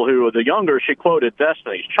people who are the younger, she quoted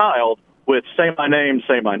Destiny's Child with Say My Name,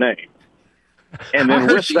 Say My Name. And then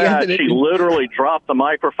with that, she literally dropped the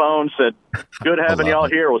microphone, said, good having y'all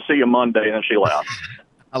here. We'll see you Monday. And then she left.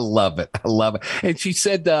 I love it. And she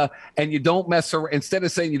said, and you don't mess around. Instead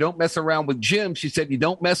of saying you don't mess around with Jim, she said you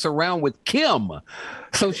don't mess around with Kim.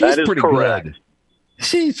 So she's pretty good.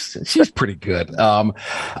 She's pretty good.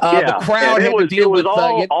 The crowd had to deal with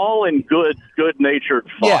all in good-natured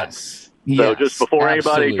fun. Yes. So just before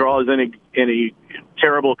anybody draws any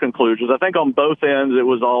terrible conclusions, I think on both ends it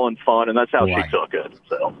was all in fun, and that's how she took it.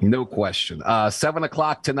 So no question.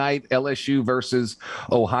 7:00 tonight, LSU versus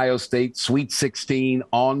Ohio State, Sweet 16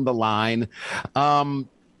 on the line.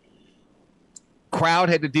 Crowd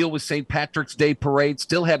had to deal with St. Patrick's Day parade.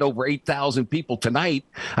 Still had over 8,000 people tonight.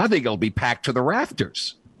 I think it'll be packed to the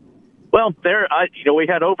rafters. Well, we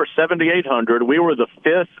had over 7,800. We were the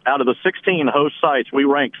fifth out of the 16 host sites. We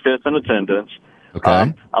ranked fifth in attendance.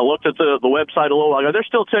 Okay. I looked at the website a little while ago. There's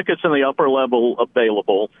still tickets in the upper level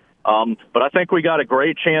available. But I think we got a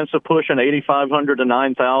great chance of pushing 8,500 to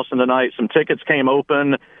 9,000 tonight. Some tickets came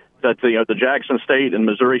open that the Jackson State and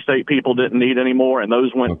Missouri State people didn't need anymore, and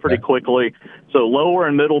those went pretty quickly. So lower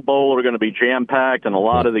and middle bowl are going to be jam-packed, and a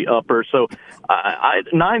lot of the upper. So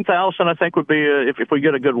 9,000, I think, would be if we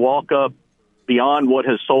get a good walk-up beyond what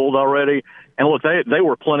has sold already. And look, they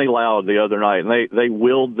were plenty loud the other night, and they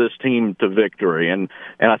willed this team to victory. And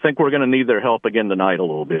I think we're going to need their help again tonight a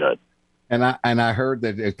little bit. And I heard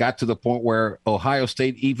that it got to the point where Ohio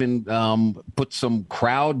State even put some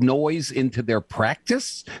crowd noise into their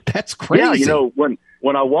practice. That's crazy. Yeah,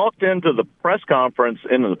 when I walked into the press conference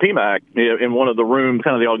in the PMAC, in one of the rooms,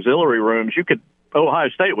 kind of the auxiliary rooms, Ohio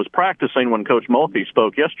State was practicing when Coach Mulkey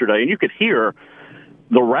spoke yesterday, and you could hear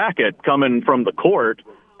the racket coming from the court.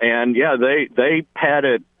 And they had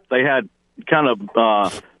it. They had kind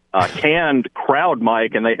of a canned crowd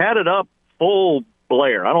mic, and they had it up full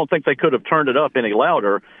blare. I don't think they could have turned it up any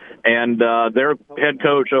louder. And their head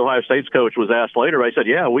coach, Ohio State's coach, was asked later. I said,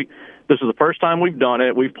 this is the first time we've done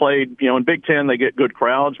it. We've played, in Big Ten, they get good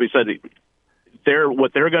crowds. We said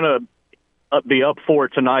what they're going to be up for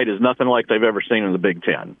tonight is nothing like they've ever seen in the Big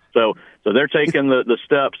Ten. So they're taking the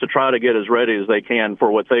steps to try to get as ready as they can for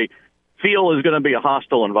what they feel is going to be a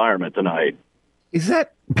hostile environment tonight. Is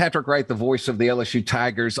that Patrick Wright, the voice of the LSU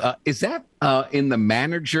Tigers? Is that in the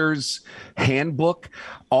manager's handbook?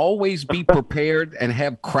 Always be prepared and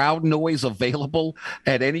have crowd noise available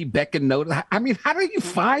at any beck and notice. I mean, how do you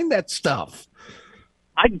find that stuff?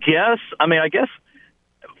 I guess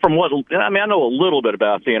from I know a little bit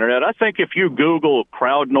about the internet. I think if you Google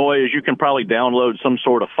crowd noise, you can probably download some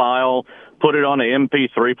sort of file, put it on an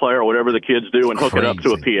MP3 player or whatever the kids do, and hook it up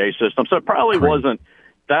to a PA system. So it probably wasn't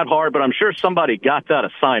that hard, but I'm sure somebody got that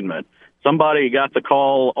assignment. Somebody got the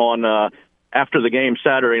call on after the game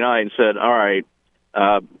Saturday night and said, all right,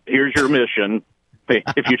 here's your mission.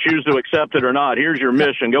 if you choose to accept it or not, here's your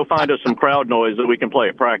mission. Go find us some crowd noise that we can play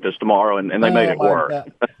at practice tomorrow, and they made it work.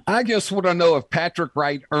 I just want to know if Patrick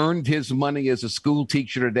Wright earned his money as a school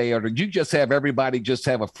teacher today, or did you just have everybody just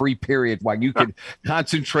have a free period while you could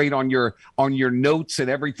concentrate on your notes and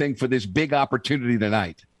everything for this big opportunity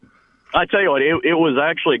tonight? I tell you what, it was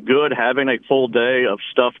actually good having a full day of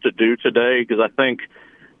stuff to do today, because I think,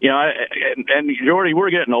 and Jordy, we're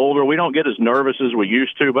getting older. We don't get as nervous as we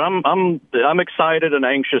used to, but I'm excited and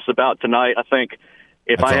anxious about tonight. I think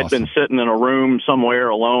if I had been sitting in a room somewhere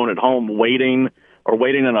alone at home waiting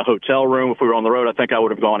in a hotel room, if we were on the road, I think I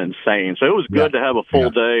would have gone insane. So it was good to have a full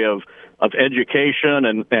day of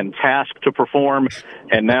education and task to perform,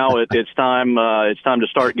 and now it's time to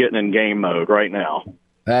start getting in game mode right now.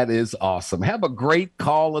 That is awesome. Have a great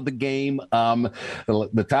call of the game.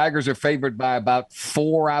 The Tigers are favored by about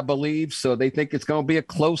 4, I believe, so they think it's going to be a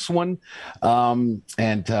close one. And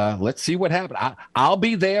let's see what happens. I'll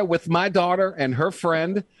be there with my daughter and her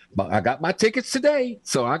friend. I got my tickets today,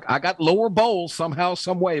 so I got lower bowls somehow,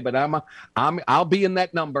 some way. But I'll be in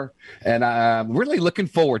that number, and I'm really looking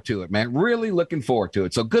forward to it, man. Really looking forward to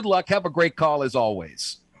it. So good luck. Have a great call as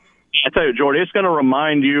always. I tell you, Jordy, it's going to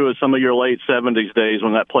remind you of some of your late 70s days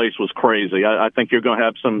when that place was crazy. I think you're going to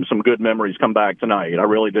have some good memories come back tonight. I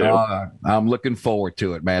really do. I'm looking forward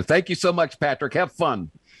to it, man. Thank you so much, Patrick. Have fun.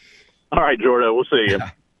 All right, Jordy. We'll see you.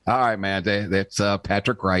 All right, man. That's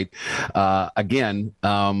Patrick Wright. Again,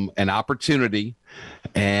 an opportunity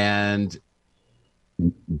and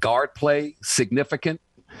guard play significant,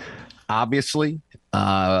 obviously.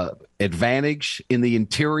 Advantage in the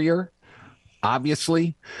interior.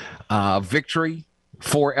 Obviously, victory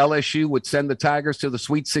for LSU would send the Tigers to the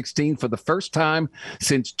Sweet 16 for the first time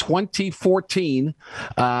since 2014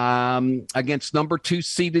 against number 2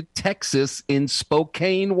 seeded Texas in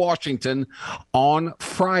Spokane, Washington on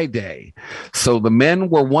Friday. So the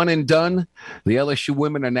men were one and done. The LSU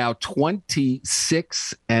women are now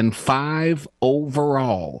 26-5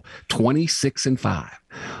 overall. 26-5.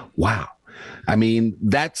 Wow. I mean,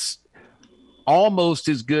 that's almost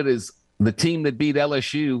as good as the team that beat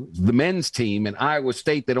LSU, the men's team, and Iowa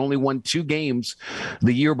State that only won 2 games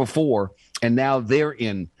the year before, and now they're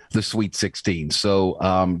in the Sweet 16. So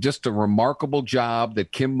just a remarkable job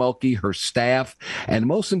that Kim Mulkey, her staff, and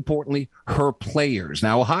most importantly, her players.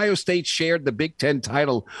 Now, Ohio State shared the Big Ten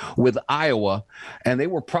title with Iowa, and they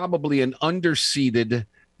were probably an underseeded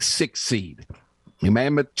 6th seed.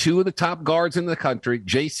 Remember, 2 of the top guards in the country,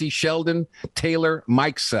 J.C. Sheldon, Taylor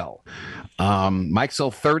Mikesell.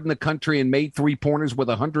 Mikesell 3rd in the country and made 3-pointers with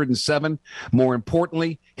 107. More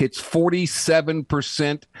importantly, hits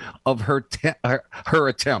 47% of her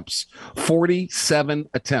attempts. 47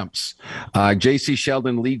 attempts. J.C.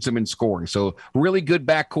 Sheldon leads them in scoring. So really good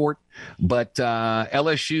backcourt. But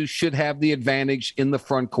LSU should have the advantage in the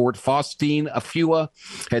front court. Faustine Afua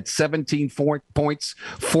had 17 points,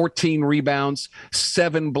 14 rebounds,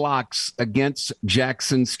 7 blocks against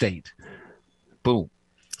Jackson State. Boom.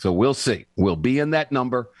 So we'll see. We'll be in that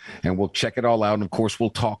number, and we'll check it all out. And, of course, we'll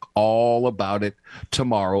talk all about it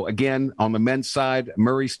tomorrow. Again, on the men's side,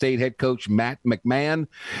 Murray State head coach Matt McMahon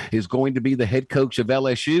is going to be the head coach of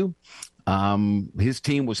LSU. His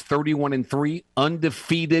team was 31-3,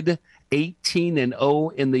 undefeated,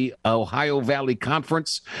 18-0 in the Ohio Valley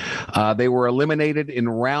Conference. They were eliminated in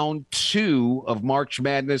round 2 of March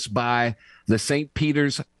Madness by the St.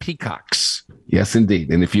 Peter's Peacocks. Yes, indeed.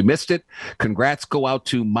 And if you missed it, congrats go out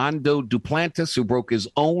to Mondo Duplantis, who broke his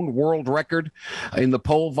own world record in the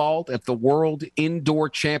pole vault at the World Indoor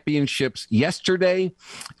Championships yesterday.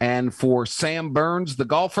 And for Sam Burns, the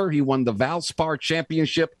golfer, he won the Valspar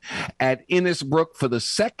Championship at Innisbrook for the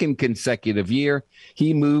 2nd consecutive year.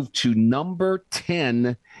 He moved to number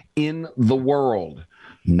 10 in the world.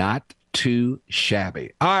 Not too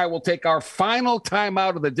shabby. All right, we'll take our final time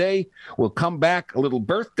out of the day. We'll come back, a little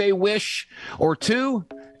birthday wish or 2,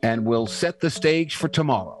 and we'll set the stage for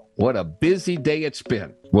tomorrow. What a busy day it's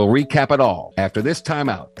been. We'll recap it all after this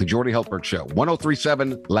timeout. The Jordy Hultberg Show,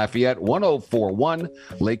 103.7 Lafayette, 104.1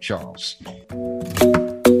 Lake Charles.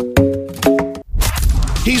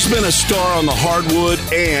 He's been a star on the hardwood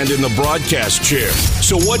and in the broadcast chair.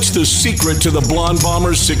 So what's the secret to the Blonde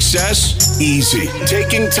Bomber's success? Easy.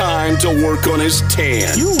 Taking time to work on his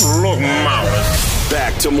tan. You look marvelous.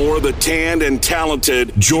 Back to more of the tanned and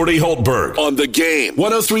talented Jordy Hultberg on The Game.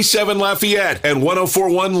 103.7 Lafayette and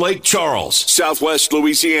 104.1 Lake Charles, Southwest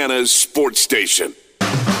Louisiana's sports station.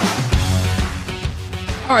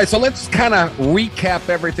 All right, so let's kind of recap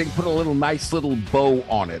everything, put a nice little bow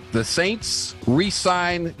on it. The Saints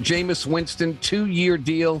re-sign Jameis Winston, 2-year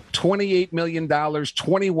deal, $28 million,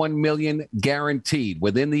 $21 million guaranteed.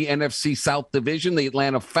 Within the NFC South Division, the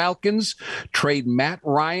Atlanta Falcons trade Matt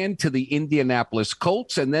Ryan to the Indianapolis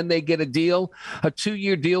Colts, and then they get a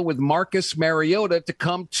 2-year deal with Marcus Mariota to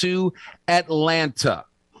come to Atlanta.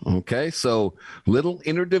 Okay, so little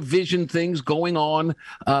interdivision things going on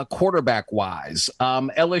quarterback-wise.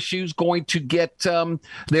 LSU's going to get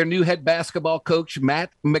their new head basketball coach, Matt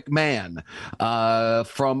McMahon,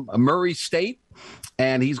 from Murray State,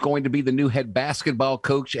 and he's going to be the new head basketball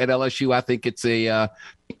coach at LSU. I think it's a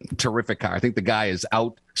terrific hire. I think the guy is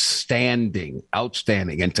outstanding.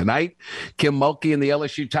 And tonight, Kim Mulkey and the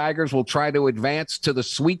LSU Tigers will try to advance to the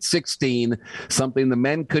Sweet 16, something the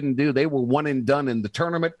men couldn't do. They were one and done in the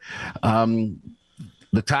tournament.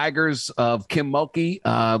 The Tigers of Kim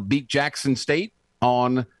Mulkey beat Jackson State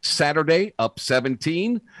on Saturday, up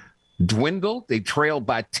 17. Dwindled. They trailed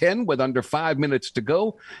by 10 with under 5 minutes to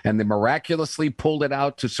go, and they miraculously pulled it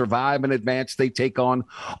out to survive and advance. They take on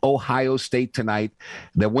Ohio State tonight.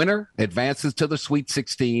 The winner advances to the Sweet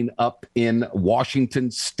 16 up in Washington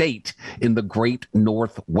State in the Great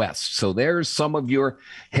Northwest. So there's some of your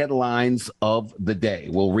headlines of the day.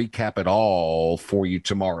 We'll recap it all for you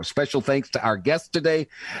tomorrow. Special thanks to our guests today,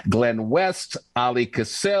 Glenn West, Ali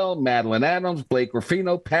Cassell, Madeline Adams, Blake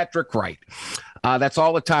Ruffino, Patrick Wright. That's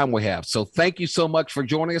all the time we have. So thank you so much for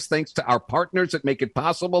joining us. Thanks to our partners that make it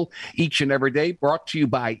possible each and every day. Brought to you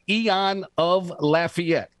by Eon of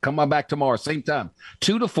Lafayette. Come on back tomorrow, same time,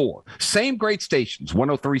 2 to 4. Same great stations,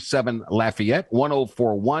 103.7 Lafayette,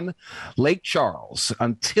 104.1 Lake Charles.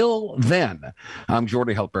 Until then, I'm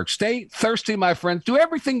Jordy Hultberg. Stay thirsty, my friends. Do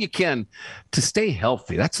everything you can to stay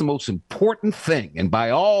healthy. That's the most important thing. And by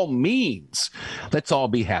all means, let's all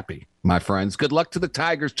be happy, my friends. Good luck to the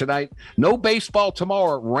Tigers tonight. No baseball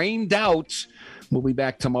tomorrow. Rained out. We'll be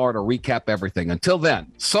back tomorrow to recap everything. Until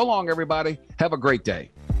then, so long, everybody. Have a great day.